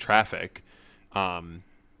in traffic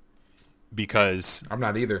because I'm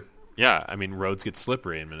not either. Yeah, I mean, roads get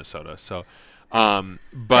slippery in Minnesota. So,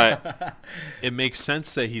 but it makes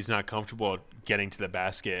sense that he's not comfortable getting to the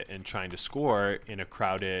basket and trying to score in a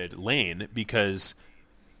crowded lane because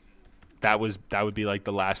that would be like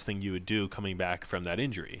the last thing you would do coming back from that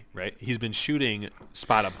injury, right? He's been shooting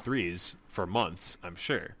spot up threes for months, I'm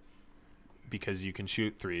sure, because you can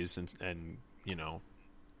shoot threes and you know,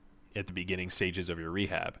 at the beginning stages of your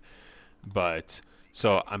rehab. But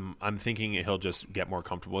so I'm thinking he'll just get more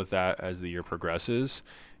comfortable with that as the year progresses.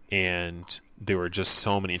 And there were just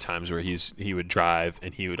so many times where he would drive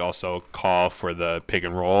and he would also call for the pick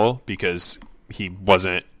and roll because he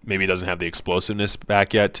doesn't have the explosiveness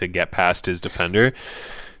back yet to get past his defender,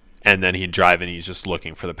 and then he'd drive and he's just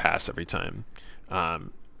looking for the pass every time.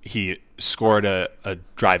 He scored a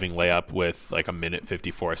driving layup with like a minute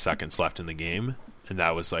 54 seconds left in the game, and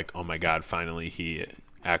that was like, oh my god, finally he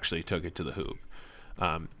actually took it to the hoop.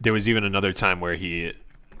 There was even another time where he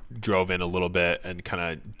drove in a little bit and kind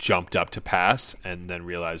of jumped up to pass and then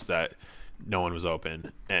realized that no one was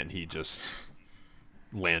open, and he just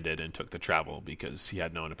landed and took the travel because he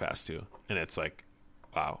had no one to pass to. And it's like,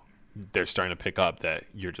 wow, they're starting to pick up that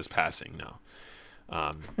you're just passing now.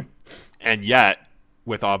 And yet,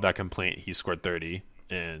 with all of that complaint, he scored 30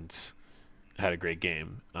 and had a great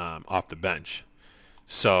game off the bench.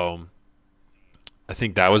 So I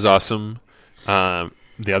think that was awesome.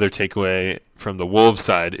 The other takeaway from the Wolves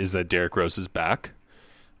side is that Derrick Rose is back.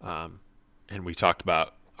 And we talked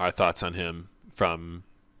about our thoughts on him from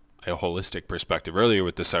a holistic perspective earlier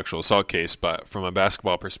with the sexual assault case. But from a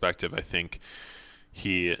basketball perspective, I think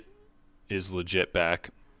he is legit back.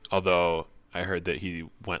 Although I heard that he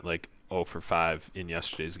went like 0 for 5 in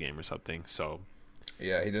yesterday's game or something. So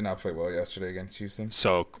yeah, he did not play well yesterday against Houston.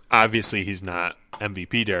 So obviously he's not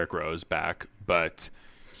MVP Derrick Rose back, but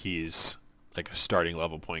he's like a starting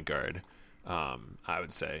level point guard, I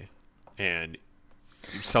would say. And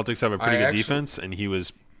Celtics have a pretty good defense, and he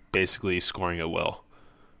was basically scoring at will.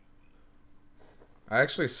 I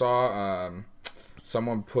actually saw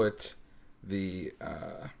someone put the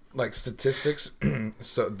statistics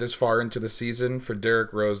so this far into the season for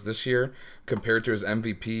Derrick Rose this year compared to his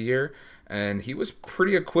MVP year, and he was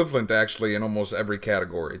pretty equivalent actually in almost every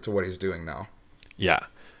category to what he's doing now. Yeah.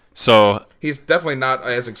 So he's definitely not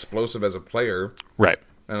as explosive as a player. Right.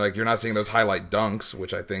 And like you're not seeing those highlight dunks,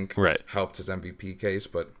 which I think helped his MVP case,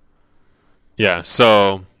 but yeah,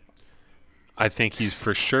 so I think he's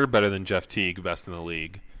for sure better than Jeff Teague, best in the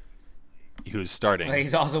league, who's starting. Well,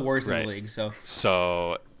 he's also worse in the league,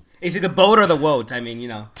 so is he the boat or the woat? I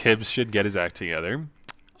mean, Tibbs should get his act together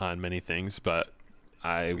on many things, but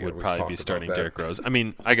I would probably be starting Derrick Rose. I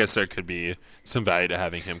mean, I guess there could be some value to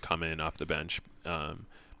having him come in off the bench,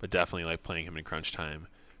 but definitely like playing him in crunch time,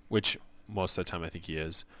 which most of the time I think he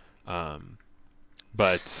is.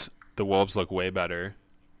 But the Wolves look way better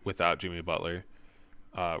without Jimmy Butler.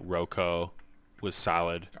 Rocco was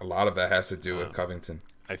solid. A lot of that has to do with Covington.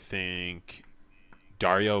 I think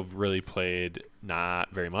Dario really played not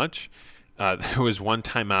very much. There was one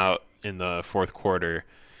timeout in the fourth quarter,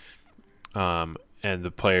 and the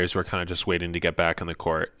players were kind of just waiting to get back on the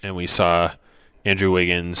court. And we saw Andrew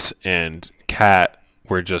Wiggins and Kat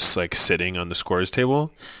were just like sitting on the scores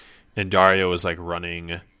table, and Dario was like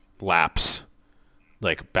running laps,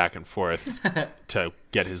 like back and forth to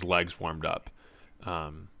get his legs warmed up,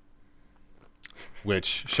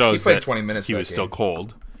 which shows that 20 minutes he was still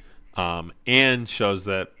cold, and shows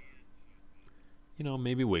that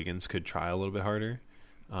maybe Wiggins could try a little bit harder.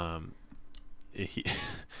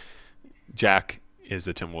 Jack is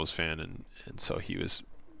a Timberwolves fan, and so he's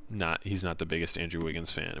not the biggest Andrew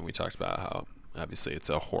Wiggins fan, and we talked about how obviously it's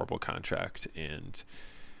a horrible contract, and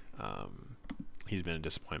he's been a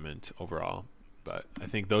disappointment overall. But I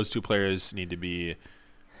think those two players need to be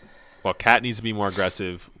Kat needs to be more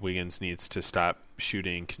aggressive. Wiggins needs to stop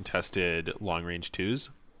shooting contested long-range twos,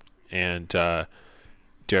 and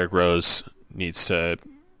Derrick Rose needs to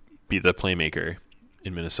be the playmaker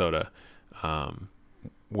in Minnesota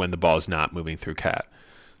when the ball is not moving through Kat.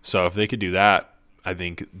 So if they could do that, I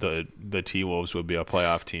think the T-Wolves would be a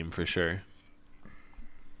playoff team for sure.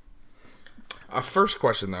 First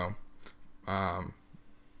question, though.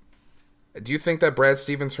 Do you think that Brad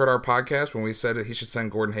Stevens heard our podcast when we said that he should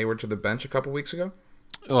send Gordon Hayward to the bench a couple weeks ago?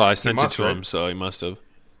 Well, I sent it to him, so he must have.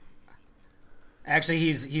 Actually,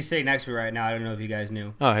 he's sitting next to me right now. I don't know if you guys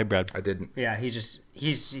knew. Oh, hey, Brad. I didn't. Yeah, he's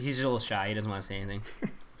a little shy. He doesn't want to say anything.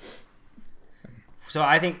 So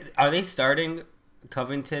I think, are they starting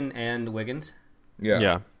Covington and Wiggins?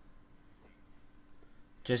 Yeah.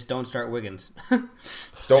 Just don't start Wiggins.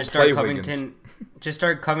 Don't play Wiggins. Just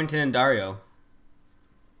start Covington and Dario.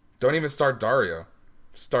 Don't even start Dario.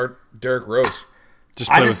 Start Derrick Rose.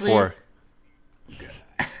 Just play with 4.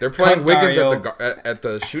 They're playing Wiggins at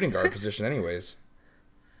the shooting guard position anyways.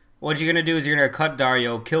 What you're going to do is you're going to cut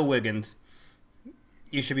Dario, kill Wiggins.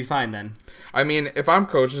 You should be fine then. I mean, if I'm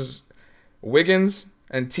coaches, Wiggins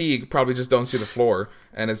and Teague probably just don't see the floor,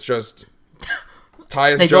 and it's just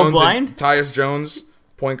Tyus Jones,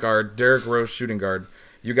 point guard, Derrick Rose, shooting guard.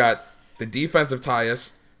 You got the defense of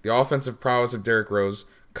Tyus, the offensive prowess of Derrick Rose.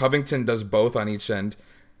 Covington does both on each end.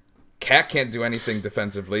 Cat can't do anything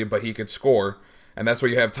defensively, but he could score, and that's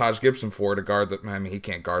what you have Taj Gibson for, to guard the. I mean, he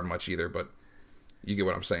can't guard much either, but you get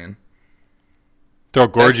what I'm saying. Throw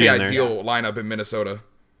That's Gorgie the in there. ideal lineup in Minnesota.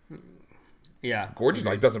 Yeah.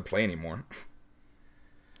 Gorgie doesn't play anymore.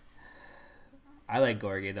 I like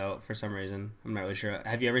Gorgie, though, for some reason. I'm not really sure.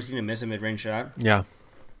 Have you ever seen him miss a mid-range shot? Yeah.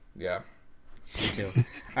 Yeah. Me too.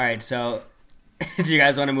 All right, so do you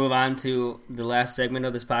guys want to move on to the last segment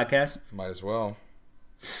of this podcast? Might as well.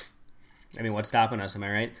 I mean, what's stopping us? Am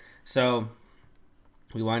I right? So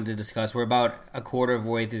we wanted to discuss. We're about a quarter of the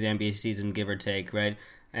way through the NBA season, give or take, right?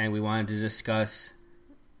 And we wanted to discuss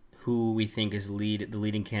who we think is the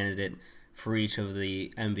leading candidate for each of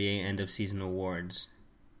the NBA end of season awards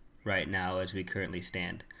right now, as we currently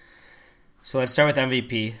stand. So let's start with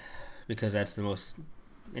MVP because that's the most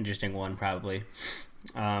interesting one, probably.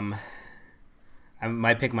 My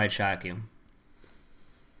pick might shock you.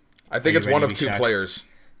 I think it's one of two players.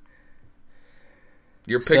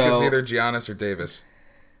 Your pick is either Giannis or Davis.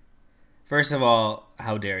 First of all,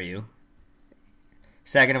 how dare you?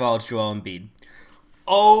 Second of all, it's Joel Embiid.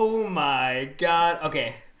 Oh my God.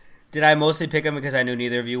 Okay. Did I mostly pick him because I knew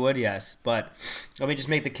neither of you would? Yes. But let me just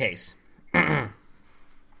make the case. When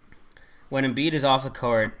Embiid is off the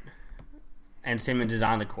court and Simmons is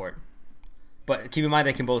on the court, but keep in mind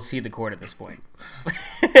they can both see the court at this point.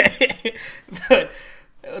 But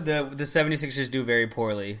the 76ers do very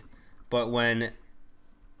poorly. But when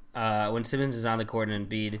Simmons is on the court and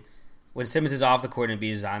Embiid, when Simmons is off the court and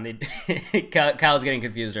Embiid is on, Kyle's getting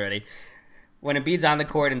confused already. When Embiid's on the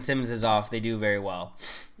court and Simmons is off, they do very well.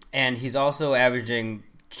 And he's also averaging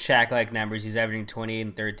Shaq-like numbers. He's averaging 28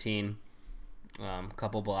 and 13, a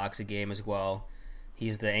couple blocks a game as well.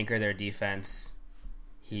 He's the anchor of their defense.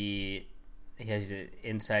 He has an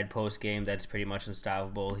inside post game that's pretty much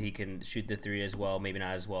unstoppable. He can shoot the three as well, maybe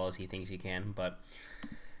not as well as he thinks he can. But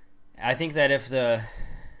I think that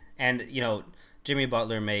Jimmy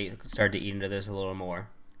Butler may start to eat into this a little more,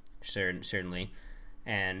 certainly.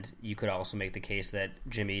 And you could also make the case that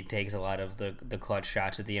Jimmy takes a lot of the clutch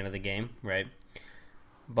shots at the end of the game, right?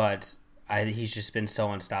 But he's just been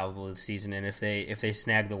so unstoppable this season. And if they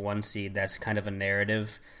snag the 1 seed, that's kind of a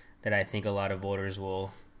narrative that I think a lot of voters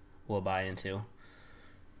will buy into.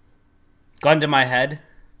 Gun to my head,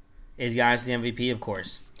 is Giannis the MVP? Of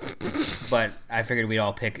course. But I figured we'd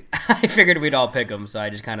all pick him, so I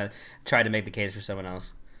just kind of tried to make the case for someone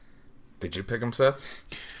else. Did you pick him, Seth?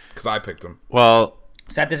 Because I picked him. Well,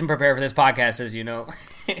 Seth didn't prepare for this podcast, as you know.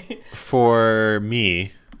 for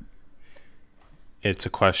me, it's a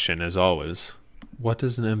question, as always. What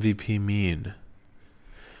does an MVP mean?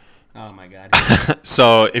 Oh, my God.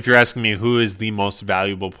 So if you're asking me who is the most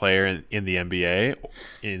valuable player in the NBA,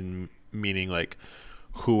 in meaning like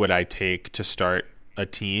who would I take to start a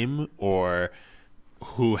team or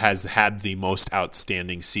who has had the most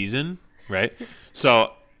outstanding season, right?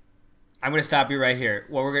 So I'm going to stop you right here.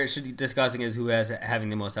 What we're should be discussing is who has having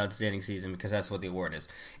the most outstanding season, because that's what the award is.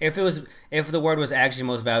 If the award was actually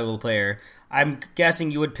most valuable player, I'm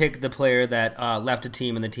guessing you would pick the player that left a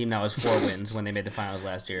team and the team now has 4 wins when they made the finals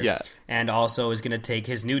last year. Yeah. And also is going to take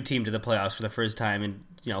his new team to the playoffs for the first time in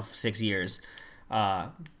 6 years.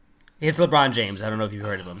 It's LeBron James. I don't know if you've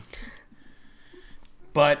heard of him.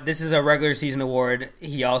 But this is a regular season award.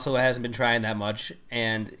 He also hasn't been trying that much,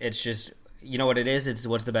 and it's just, you know what it is? It's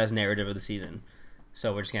what's the best narrative of the season.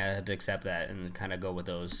 So we're just going to have to accept that and kind of go with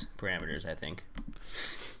those parameters, I think.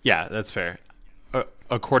 yeah, that's fair.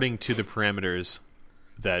 According to the parameters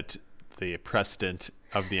that the precedent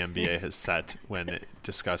of the NBA has set when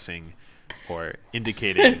discussing or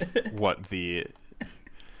indicating what the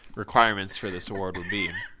requirements for this award would be.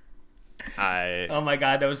 Oh my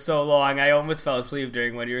God, that was so long. I almost fell asleep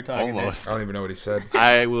during when you were talking. Almost. I don't even know what he said.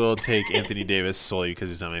 I will take Anthony Davis solely because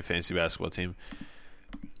he's on my fantasy basketball team.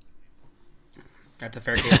 That's a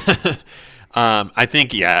fair case. I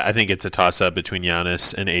think it's a toss-up between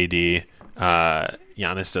Giannis and AD.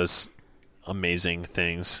 Giannis does amazing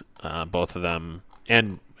things. Both of them,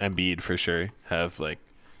 and Embiid for sure, have like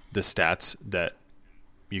the stats that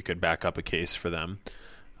you could back up a case for them.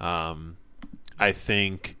 I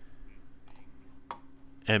think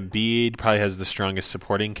Embiid probably has the strongest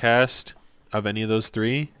supporting cast of any of those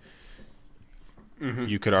three. Mm-hmm.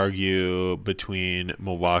 You could argue between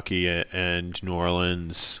Milwaukee and New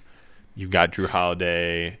Orleans. You've got Drew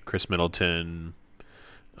Holiday, Chris Middleton.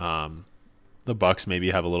 The Bucks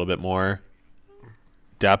maybe have a little bit more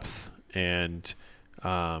depth and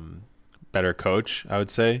better coach, I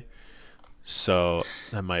would say. So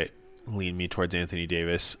that might lean me towards Anthony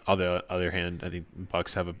Davis. On the other hand, I think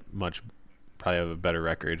Bucks probably have a better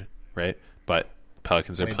record, right? But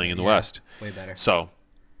Pelicans are playing in the West. Way better. So,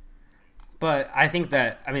 but I think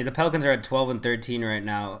that, the Pelicans are at 12 and 13 right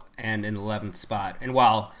now and in 11th spot. And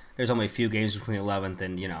while there's only a few games between 11th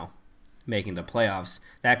and, making the playoffs.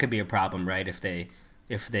 That could be a problem, right? If they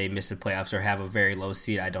miss the playoffs or have a very low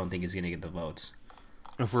seed, I don't think he's going to get the votes.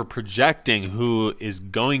 If we're projecting who is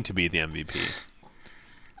going to be the MVP,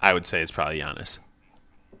 I would say it's probably Giannis.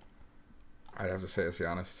 I'd have to say it's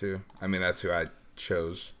Giannis too. I mean, that's who I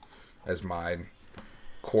chose as my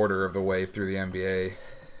quarter of the way through the NBA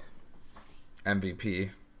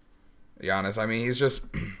MVP. Giannis. I mean, he's just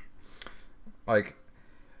like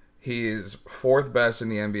he's fourth best in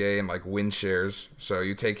the NBA in like win shares. So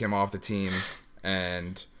you take him off the team,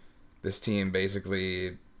 and this team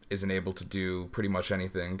basically isn't able to do pretty much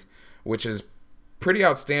anything, which is pretty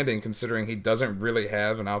outstanding considering he doesn't really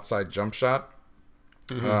have an outside jump shot.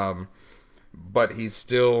 Mm-hmm. But he's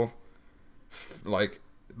still like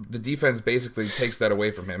the defense basically takes that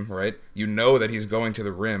away from him, right? You know that he's going to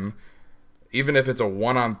the rim. Even if it's a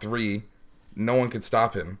 1-on-3, no one could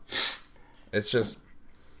stop him. It's just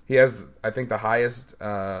he has, I think, the highest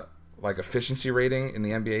like efficiency rating in the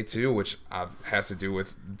NBA too, which has to do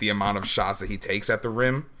with the amount of shots that he takes at the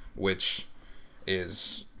rim, which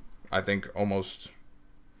is, I think, almost.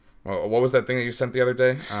 Well, what was that thing that you sent the other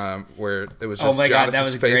day? Where it was just God, that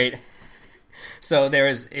was great. So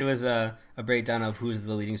it was a breakdown of who's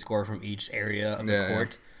the leading scorer from each area of the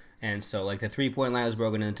court. Yeah. And so, like, the three-point line was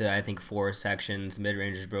broken into, I think, 4 sections.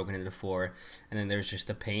 Mid-range is broken into 4. And then there's just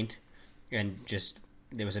the paint. And just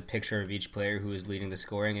there was a picture of each player who was leading the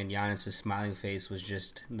scoring. And Giannis' smiling face was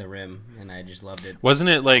just the rim. And I just loved it. Wasn't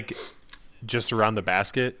it, like, just around the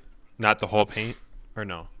basket? Not the whole paint? Or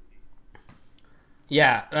no?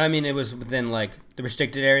 Yeah. I mean, it was within, like, the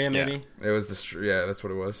restricted area, maybe. Yeah. It was that's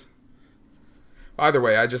what it was. Either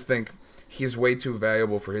way, I just think he's way too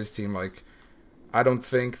valuable for his team. Like, I don't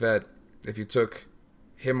think that if you took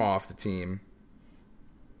him off the team,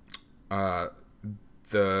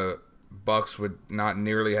 the Bucks would not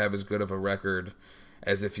nearly have as good of a record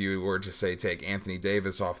as if you were to, say, take Anthony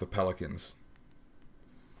Davis off the Pelicans.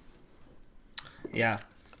 Yeah.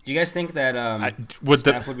 Do you guys think that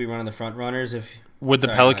Steph would be one of the front runners if... Would the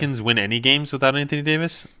Pelicans win any games without Anthony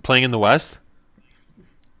Davis playing in the West?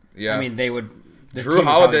 Yeah. I mean, they would... Jrue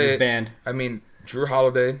Holiday. I mean, Jrue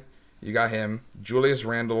Holiday, you got him. Julius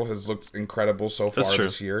Randle has looked incredible so far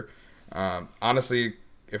this year. Honestly,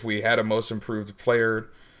 if we had a Most Improved Player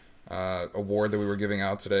award that we were giving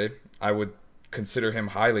out today, I would consider him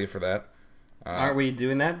highly for that. Aren't we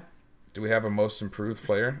doing that? Do we have a Most Improved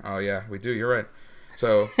Player? Oh yeah, we do. You're right.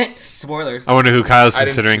 So spoilers. I wonder who Kyle's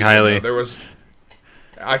considering highly.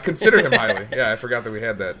 I considered him highly. Yeah, I forgot that we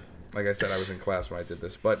had that. Like I said, I was in class when I did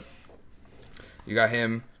this, but. You got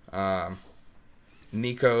him.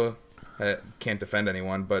 Nico can't defend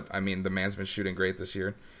anyone, but, I mean, the man's been shooting great this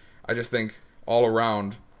year. I just think all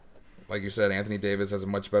around, like you said, Anthony Davis has a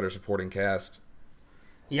much better supporting cast.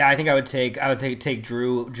 Yeah, I think I would take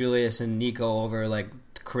Jrue, Julius, and Nico over, like,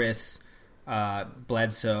 Chris,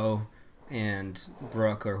 Bledsoe, and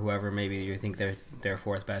Brooke, or whoever maybe you think their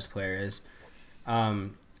fourth best player is.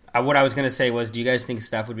 What I was going to say was, do you guys think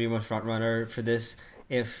Steph would be a front runner for this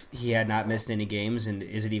if he had not missed any games, and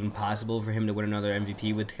is it even possible for him to win another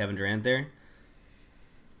MVP with Kevin Durant there?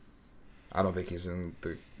 I don't think he's in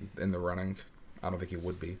the running. I don't think he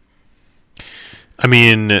would be. I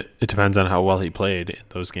mean, it depends on how well he played in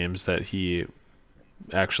those games that he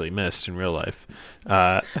actually missed in real life.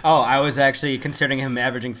 I was actually considering him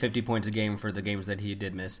averaging 50 points a game for the games that he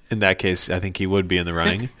did miss. In that case, I think he would be in the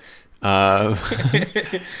running. But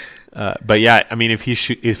yeah, I mean, if he's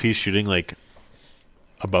shooting like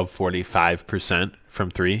above 45%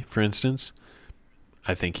 from 3, for instance,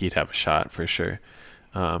 I think he'd have a shot for sure.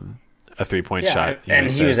 A 3-point shot. And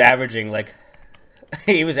he was averaging 30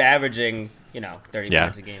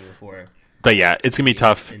 points a game before. But yeah, it's going to be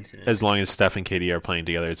tough as long as Steph and KD are playing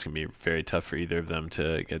together. It's going to be very tough for either of them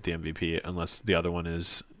to get the MVP unless the other one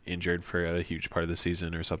is injured for a huge part of the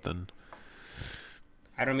season or something.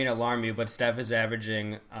 I don't mean to alarm you, but Steph is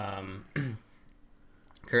averaging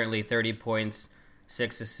currently 30 points,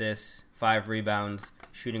 6 assists, 5 rebounds,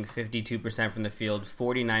 shooting 52% from the field,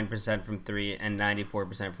 49% from 3, and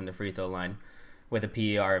 94% from the free throw line with a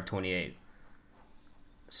PER of 28.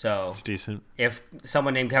 So it's decent. If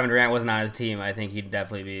someone named Kevin Durant wasn't on his team, I think he'd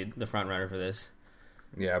definitely be the front runner for this.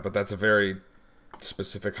 Yeah, but that's a very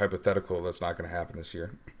specific hypothetical that's not going to happen this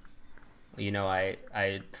year. You know,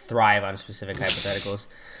 I thrive on specific hypotheticals.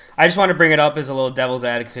 I just want to bring it up as a little devil's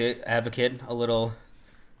advocate, a little,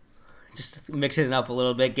 just mixing it up a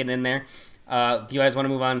little bit, getting in there. Do you guys want to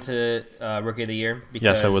move on to Rookie of the Year? Because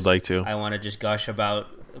yes, I would like to. I want to just gush about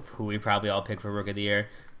who we probably all pick for Rookie of the Year.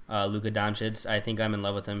 Luka Doncic. I think I'm in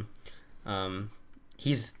love with him.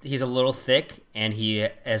 he's a little thick, and he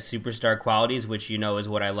has superstar qualities, which is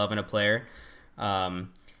what I love in a player.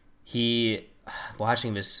 He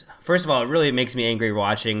watching this, first of all, it really makes me angry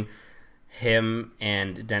watching him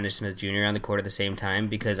and Dennis Smith Jr. on the court at the same time,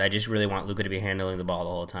 because I just really want Luka to be handling the ball the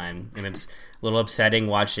whole time, and it's a little upsetting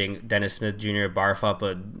watching Dennis Smith Jr. barf up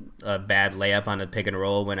a bad layup on a pick and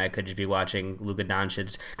roll when I could just be watching Luka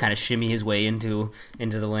Doncic kind of shimmy his way into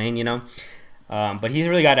the lane. But he's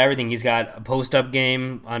really got everything. He's got a post-up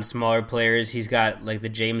game on smaller players. He's got like the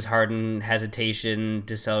James Harden hesitation,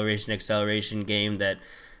 deceleration, acceleration game that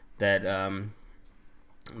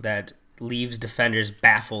leaves defenders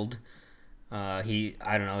baffled. I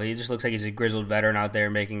don't know. He just looks like he's a grizzled veteran out there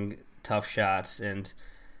making tough shots, and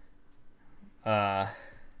I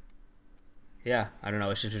don't know.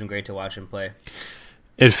 It's just been great to watch him play.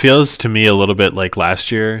 It feels to me a little bit like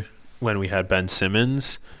last year when we had Ben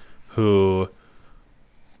Simmons, who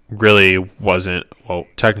really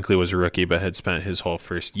technically was a rookie, but had spent his whole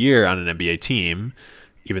first year on an NBA team,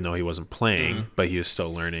 even though he wasn't playing, but he was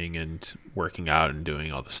still learning and working out and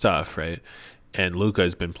doing all the stuff, right? And Luka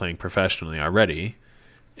has been playing professionally already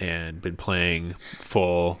and been playing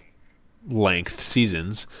full-length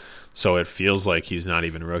seasons, so it feels like he's not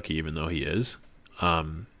even a rookie, even though he is.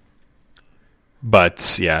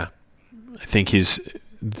 But, yeah, I think he's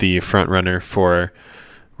the front runner for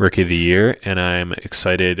Rookie of the Year, and I'm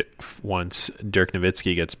excited once Dirk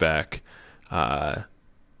Nowitzki gets back to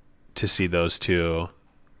see those two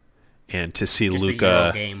and to see Just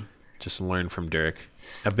Luka game. just learn from Dirk.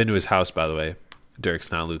 I've been to his house, by the way.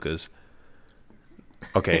 Dirk's, not Luka's.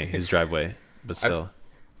 Okay, his driveway, but still.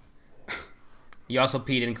 He also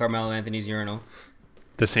peed in Carmelo Anthony's urinal.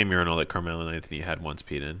 The same urinal that Carmelo Anthony had once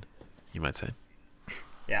peed in, you might say.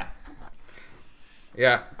 Yeah.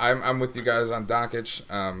 Yeah, I'm with you guys on Doncic.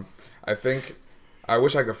 I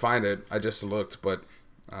wish I could find it. I just looked, but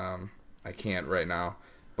I can't right now.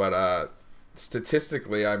 But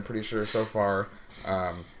statistically, I'm pretty sure so far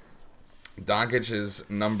Doncic's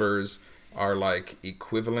numbers are like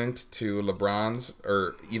equivalent to LeBron's,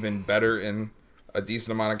 or even better in a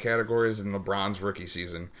decent amount of categories in LeBron's rookie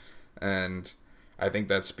season. And I think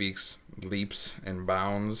that speaks leaps and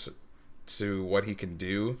bounds to what he can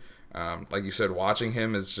do. Like you said, watching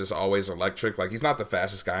him is just always electric. Like, he's not the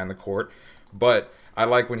fastest guy on the court, but I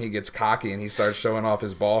like when he gets cocky and he starts showing off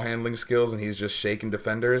his ball handling skills and he's just shaking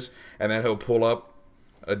defenders, and then he'll pull up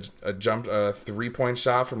a 3-point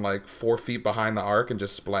shot from like 4 feet behind the arc and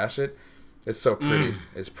just splash it. It's so pretty.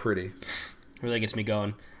 It's pretty. Really gets me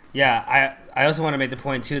going. Yeah, I also want to make the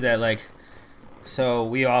point too that, like, so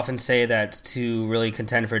we often say that to really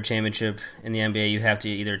contend for a championship in the NBA, you have to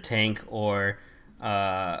either tank or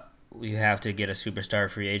you have to get a superstar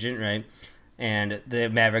free agent, right? And the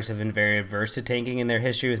Mavericks have been very averse to tanking in their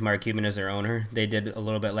history with Mark Cuban as their owner. They did a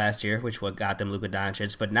little bit last year, which what got them Luka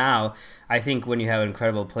Doncic. But now, I think when you have an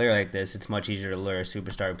incredible player like this, it's much easier to lure a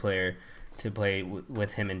superstar player to play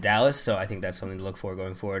with him in Dallas. So I think that's something to look for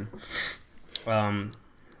going forward.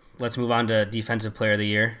 Let's move on to Defensive Player of the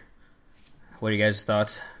Year. What are you guys'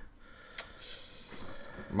 thoughts?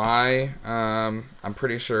 I'm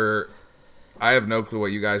pretty sure I have no clue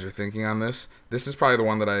what you guys are thinking on this. This is probably the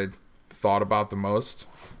one that I thought about the most.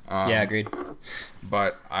 Yeah, agreed.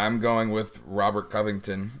 But I'm going with Robert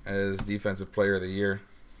Covington as Defensive Player of the Year.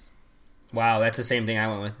 Wow, that's the same thing I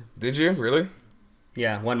went with. Did you? Really?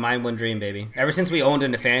 Yeah, one mind, one dream, baby. Ever since we owned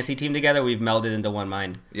in a fantasy team together, we've melded into one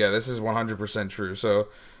mind. Yeah, this is 100% true. So,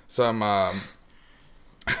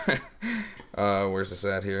 where's this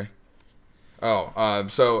at here?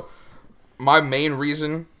 So my main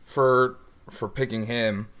reason for picking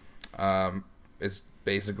him is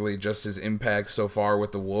basically just his impact so far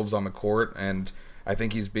with the Wolves on the court, and I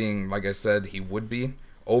think he's being, like I said, he would be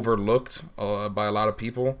overlooked by a lot of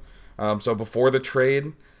people. So before the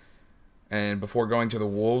trade and before going to the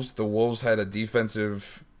Wolves had a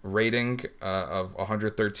defensive rating of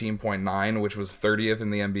 113.9, which was 30th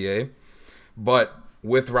in the NBA. But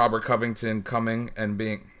with Robert Covington coming and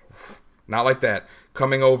being, not like that,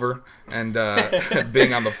 coming over and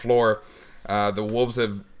being on the floor, the Wolves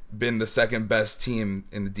have been the second best team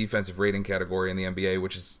in the defensive rating category in the NBA,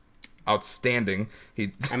 which is outstanding. There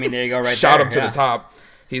you go, right shot there. Him to the top.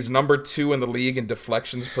 He's number 2 in the league in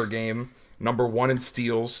deflections per game, number 1 in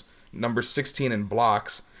steals, number 16 in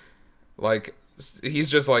blocks. Like, he's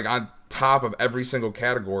just like on top of every single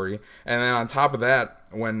category. And then on top of that,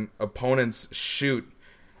 when opponents shoot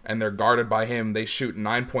and they're guarded by him, they shoot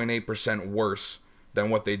 9.8% worse than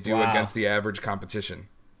what they do against the average competition.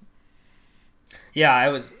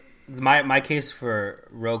 Yeah, my case for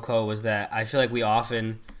Rocco was that I feel like we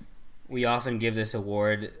often give this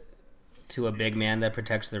award to a big man that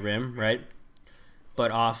protects the rim, right?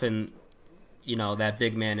 But often, that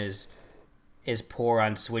big man is poor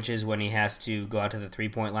on switches when he has to go out to the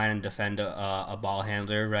 3-point line and defend a ball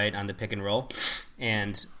handler, right, on the pick and roll.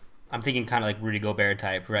 And I'm thinking kind of like Rudy Gobert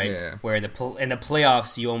type, right? Yeah. Where in the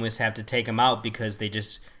playoffs you almost have to take him out because they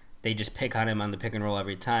just pick on him on the pick and roll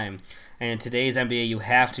every time. And in today's NBA, you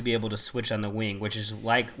have to be able to switch on the wing, which is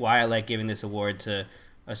why I like giving this award to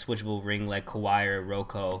a switchable ring like Kawhi or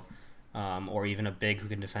Rocco, or even a big who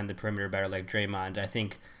can defend the perimeter better like Draymond. I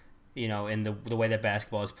think, in the way that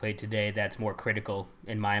basketball is played today, that's more critical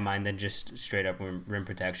in my mind than just straight up rim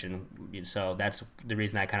protection. So that's the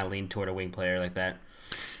reason I kind of lean toward a wing player like that.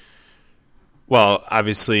 Well,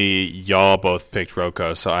 obviously, y'all both picked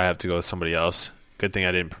Rocco, so I have to go with somebody else. Good thing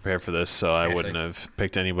I didn't prepare for this, so I wouldn't have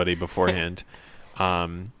picked anybody beforehand.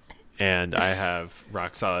 And I have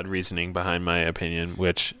rock solid reasoning behind my opinion,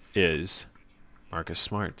 which is Marcus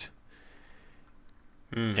Smart.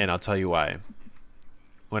 And I'll tell you why.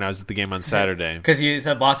 When I was at the game on Saturday, because he's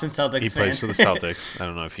a Boston Celtics fan. He plays for the Celtics. I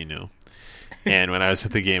don't know if you knew. And when I was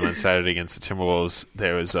at the game on Saturday against the Timberwolves,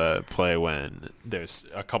 there was a play when there's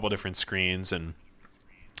a couple different screens, and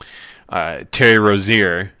Terry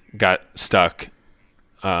Rozier got stuck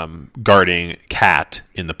guarding Cat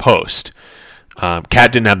in the post.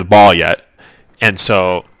 Cat didn't have the ball yet, and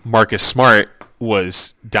so Marcus Smart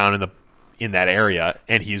was down in that area,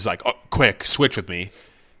 and he's like, "Oh, quick, switch with me."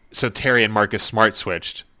 So Terry and Marcus Smart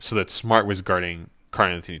switched, so that Smart was guarding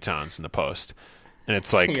Karl-Anthony Towns in the post, and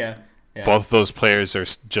it's like. Yeah. Both those players are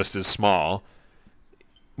just as small.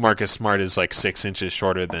 Marcus Smart is like 6 inches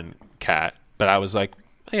shorter than Cat, but I was like,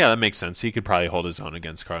 yeah, that makes sense. He could probably hold his own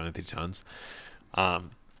against Karl-Anthony Towns.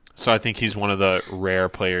 So I think he's one of the rare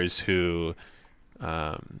players who,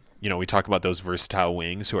 we talk about those versatile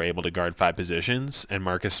wings who are able to guard 5 positions, and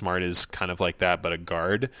Marcus Smart is kind of like that, but a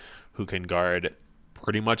guard who can guard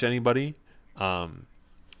pretty much anybody.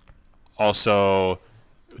 Also,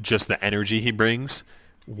 just the energy he brings.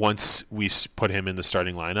 Once we put him in the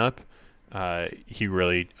starting lineup, he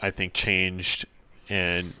really, I think, changed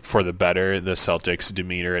and for the better the Celtics'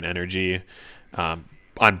 demeanor and energy on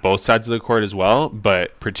both sides of the court as well,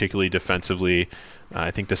 but particularly defensively.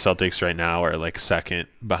 I think the Celtics right now are like second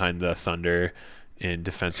behind the Thunder in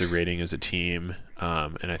defensive rating as a team,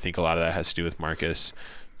 and I think a lot of that has to do with Marcus.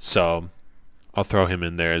 So I'll throw him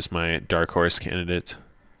in there as my dark horse candidate.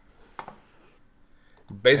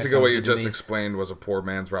 Basically, what you just explained was a poor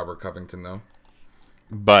man's Robert Covington, though.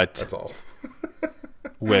 But that's all.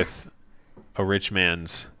 With a rich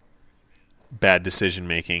man's bad decision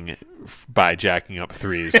making by jacking up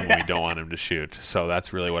threes when we don't want him to shoot. So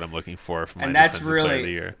that's really what I'm looking for from my defensive player of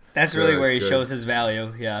the year. That's really where he shows his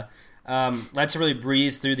value. Yeah. Let's really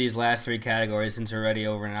breeze through these last 3 categories since we're already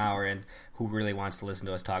over an hour, and who really wants to listen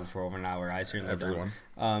to us talk for over an hour? I certainly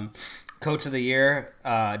don't. Coach of the year,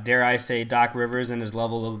 dare I say Doc Rivers and his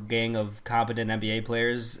level gang of competent NBA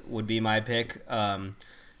players would be my pick.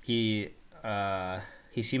 He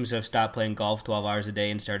seems to have stopped playing golf 12 hours a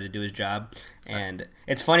day and started to do his job. And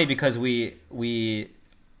it's funny because we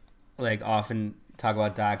like often talk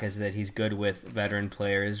about Doc as that he's good with veteran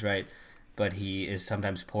players, right? But he is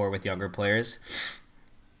sometimes poor with younger players.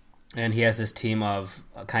 And he has this team of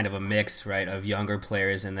kind of a mix, right, of younger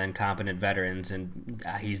players and then competent veterans, and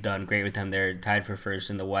he's done great with them. They're tied for first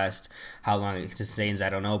in the West. How long it sustains, I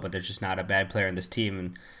don't know, but there's just not a bad player in this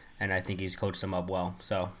team, and I think he's coached them up well.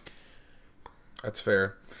 So that's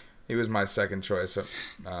fair. He was my second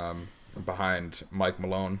choice behind Mike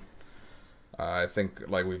Malone. I think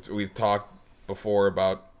like we've talked before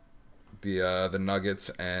about the Nuggets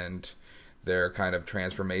and their kind of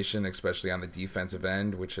transformation, especially on the defensive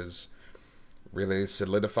end, which has really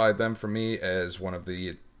solidified them for me as one of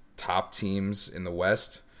the top teams in the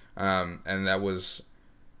West. And that was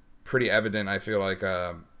pretty evident, I feel like,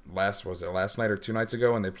 last night or 2 nights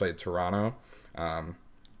ago when they played Toronto.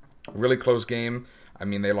 Really close game. I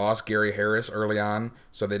mean, they lost Gary Harris early on,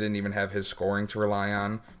 so they didn't even have his scoring to rely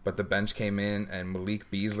on. But the bench came in, and Malik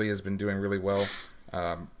Beasley has been doing really well.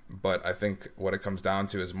 But I think what it comes down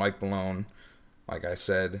to is Mike Malone, like I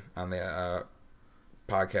said on the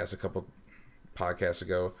podcast a couple podcasts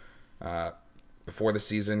ago, before the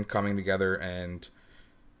season, coming together and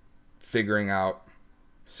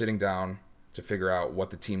sitting down to figure out what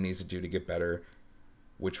the team needs to do to get better,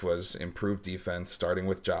 which was improve defense, starting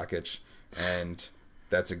with Jokic, and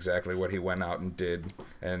that's exactly what he went out and did,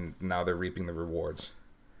 and now they're reaping the rewards.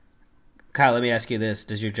 Kyle, let me ask you this.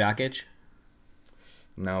 Does your jock itch?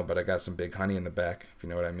 No, but I got some big honey in the back, if you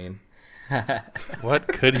know what I mean. What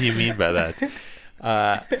could he mean by that?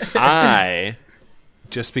 I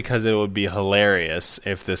just because it would be hilarious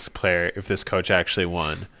if this coach actually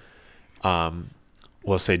won.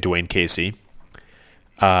 We'll say Dwayne Casey,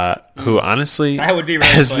 who honestly That would be really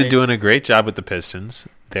has funny. been doing a great job with the Pistons.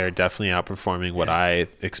 They're definitely outperforming what I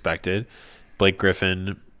expected. Blake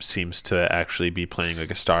Griffin seems to actually be playing like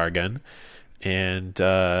a star again. And,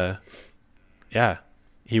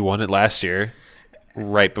 he won it last year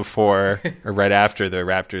right before or right after the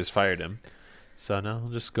Raptors fired him. So now he'll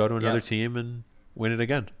just go to another team and win it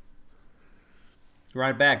again.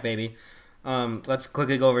 Right back, baby. Let's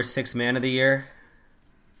quickly go over sixth man of the year.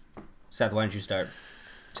 Seth, why don't you start?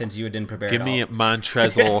 Since you didn't prepare Give at me all.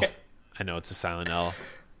 Montrezl. I know it's a silent L.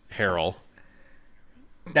 Harrell.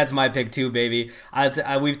 That's my pick too, baby.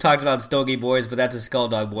 We've talked about Stogie boys, but that's a Skull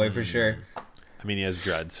Dog boy for sure. I mean, he has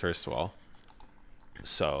dreads, first of all.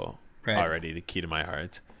 So, Right. already the key to my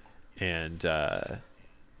heart. And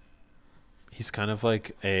he's kind of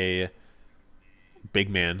like a big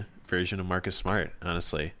man version of Marcus Smart,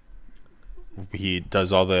 honestly. He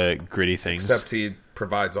does all the gritty things. Except he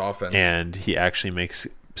provides offense. And he actually makes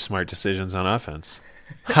smart decisions on offense.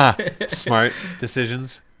 Ha! Smart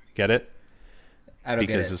decisions. Get it? I don't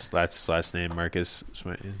Because get it. that's his last name, Marcus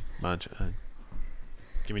Smart.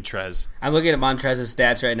 Give me Trez. I'm looking at Montrez's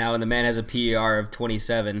stats right now, and the man has a PER of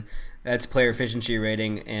 27. That's player efficiency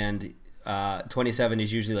rating, and 27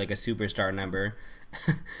 is usually like a superstar number.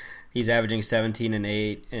 He's averaging 17 and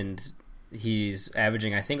 8, and he's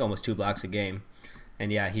averaging, I think, almost 2 blocks a game.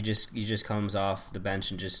 And yeah, he just comes off the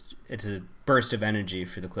bench and it's a burst of energy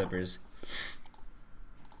for the Clippers.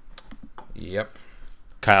 Yep.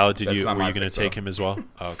 Kyle, were That's you not my going pick, to take though. him as well?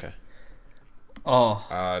 Oh, okay.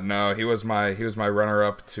 Oh, No, he was my runner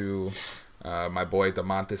up to my boy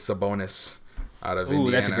DeMontis Sabonis out of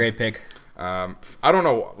Indiana. that's a great pick. I don't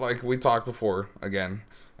know. Like we talked before, again,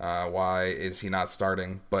 why is he not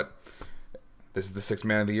starting? But this is the Sixth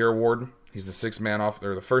Man of the Year award. He's the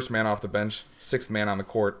the first man off the bench, sixth man on the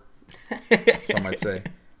court. Some might say,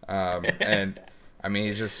 and I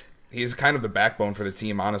mean he's kind of the backbone for the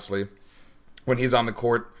team. Honestly, when he's on the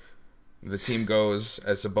court, the team goes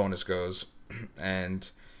as Sabonis goes, and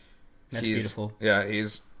That's beautiful. Yeah,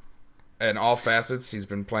 he's in all facets. He's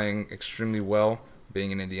been playing extremely well.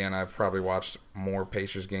 Being in Indiana, I've probably watched more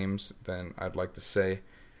Pacers games than I'd like to say.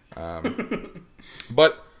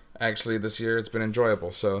 But actually, this year it's been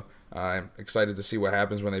enjoyable. So I'm excited to see what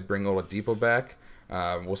happens when they bring Oladipo back.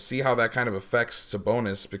 We'll see how that kind of affects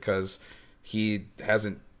Sabonis because he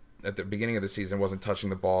hasn't, at the beginning of the season, wasn't touching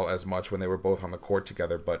the ball as much when they were both on the court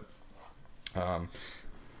together. But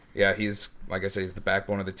yeah, he's, like I say, he's the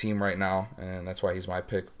backbone of the team right now, and that's why he's my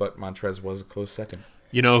pick. But Montrez was a close second.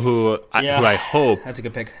 You know who I hope That's a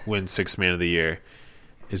good pick. wins Sixth Man of the Year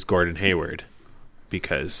is Gordon Hayward,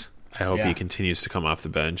 because I hope he continues to come off the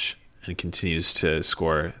bench and continues to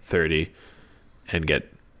score 30 and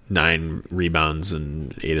get 9 rebounds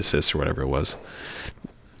and 8 assists or whatever it was.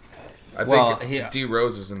 I think D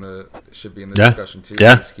Rose should be in the Yeah. discussion too.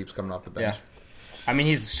 Yeah. He just keeps coming off the bench. Yeah. I mean,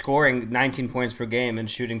 he's scoring 19 points per game and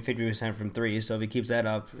shooting 50% from 3, so if he keeps that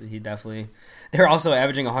up, he definitely... They're also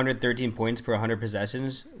averaging 113 points per 100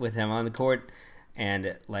 possessions with him on the court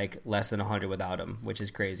and like less than 100 without him, which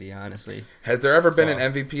is crazy, honestly. Has there ever been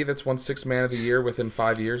an MVP that's won Sixth Man of the Year within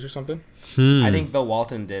 5 years or something? I think Bill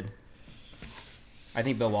Walton did.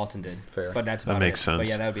 Fair. But that's about That makes it. sense. But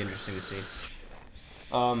yeah, that would be interesting to see.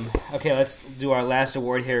 Okay, let's do our last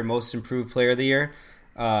award here, Most Improved Player of the Year.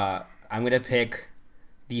 I'm going to pick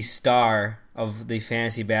the star of the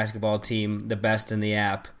fantasy basketball team, the best in the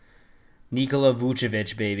app, Nikola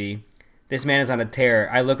Vucevic, baby. This man is on a tear.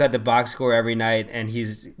 I look at the box score every night, and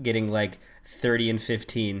he's getting like 30 and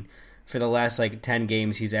 15. For the last like 10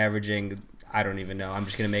 games, he's averaging, I don't even know. I'm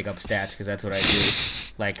just going to make up stats because that's what I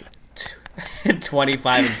do. Like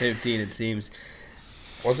 25 and 15, it seems.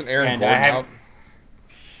 Wasn't Aaron And Gordon I have- out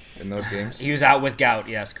in those games? He was out with gout,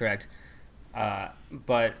 yes, correct.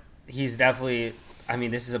 But he's definitely, I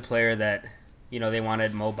mean, this is a player that, you know, they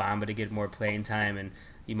wanted Mo Bamba to get more playing time, and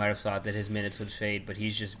you might have thought that his minutes would fade, but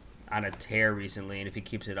he's just on a tear recently, and if he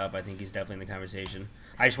keeps it up, I think he's definitely in the conversation.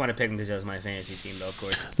 I just want to pick him because he was my fantasy team, though, of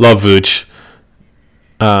course. Love Vooch.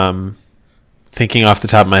 Thinking off the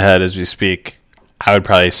top of my head as we speak, I would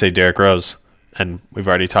probably say Derrick Rose, and we've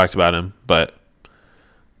already talked about him, but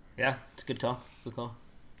Yeah, it's a good call. Good call.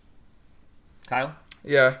 Kyle?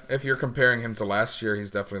 Yeah, if you're comparing him to last year,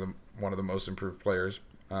 he's definitely one of the most improved players.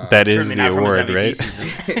 that is Certainly the not from his award, MVP right?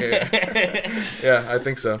 season. Yeah, I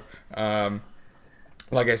think so.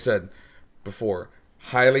 Like I said before,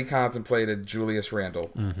 highly contemplated Julius Randle.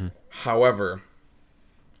 Mm-hmm. However,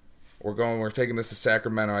 we're taking this to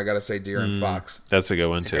Sacramento. I got to say De'Aaron Fox. That's a good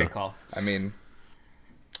one, It's a too. great call. I mean,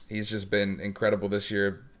 he's just been incredible this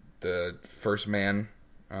year. The first man,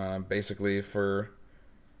 basically for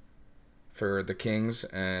the Kings,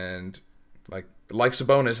 and like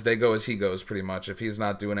Sabonis, they go as he goes pretty much. If he's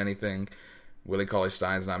not doing anything, Willie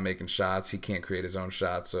Cauley-Stein's not making shots. He can't create his own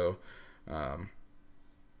shot. So I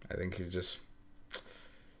think he's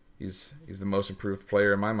the most improved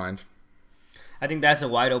player in my mind. I think that's a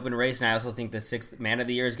wide open race, and I also think the sixth man of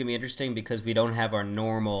the year is going to be interesting because we don't have our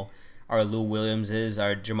Lou Williamses,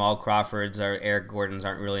 our Jamal Crawfords, our Eric Gordons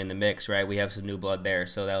aren't really in the mix, right? We have some new blood there,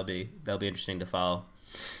 so that'll be interesting to follow.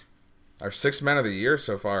 Our six men of the year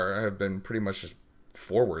so far have been pretty much just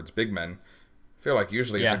forwards, big men. I feel like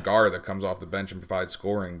usually it's a guard that comes off the bench and provides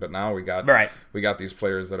scoring, but now we got these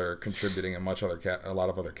players that are contributing in a lot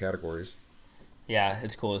of other categories. Yeah,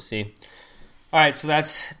 it's cool to see. All right, so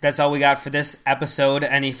that's all we got for this episode.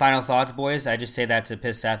 Any final thoughts, boys? I just say that to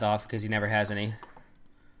piss Seth off because he never has any.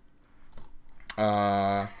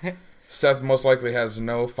 Seth most likely has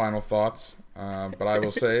no final thoughts, but I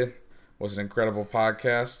will say it was an incredible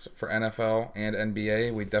podcast for NFL and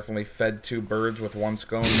NBA. We definitely fed two birds with one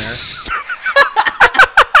scone there.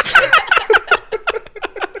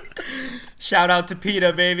 Shout out to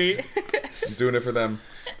PETA, baby. I'm doing it for them.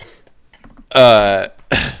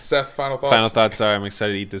 Seth, final thoughts? Final thoughts are I'm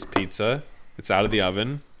excited to eat this pizza. It's out of the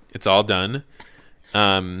oven. It's all done.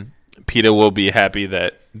 PETA will be happy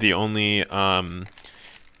that the only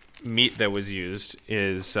meat that was used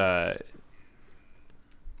is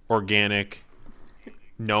organic,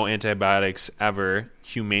 no antibiotics ever,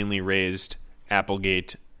 humanely raised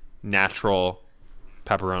Applegate natural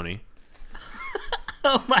pepperoni.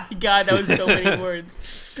 Oh my god, that was so many words.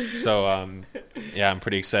 So, I'm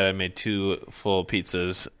pretty excited. I made 2 full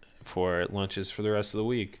pizzas for lunches for the rest of the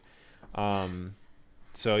week.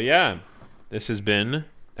 This has been,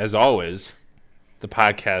 as always, the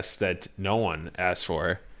podcast that no one asked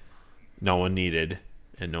for, no one needed,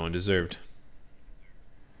 and no one deserved.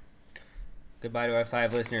 Goodbye to our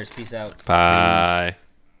 5 listeners. Peace out. Bye.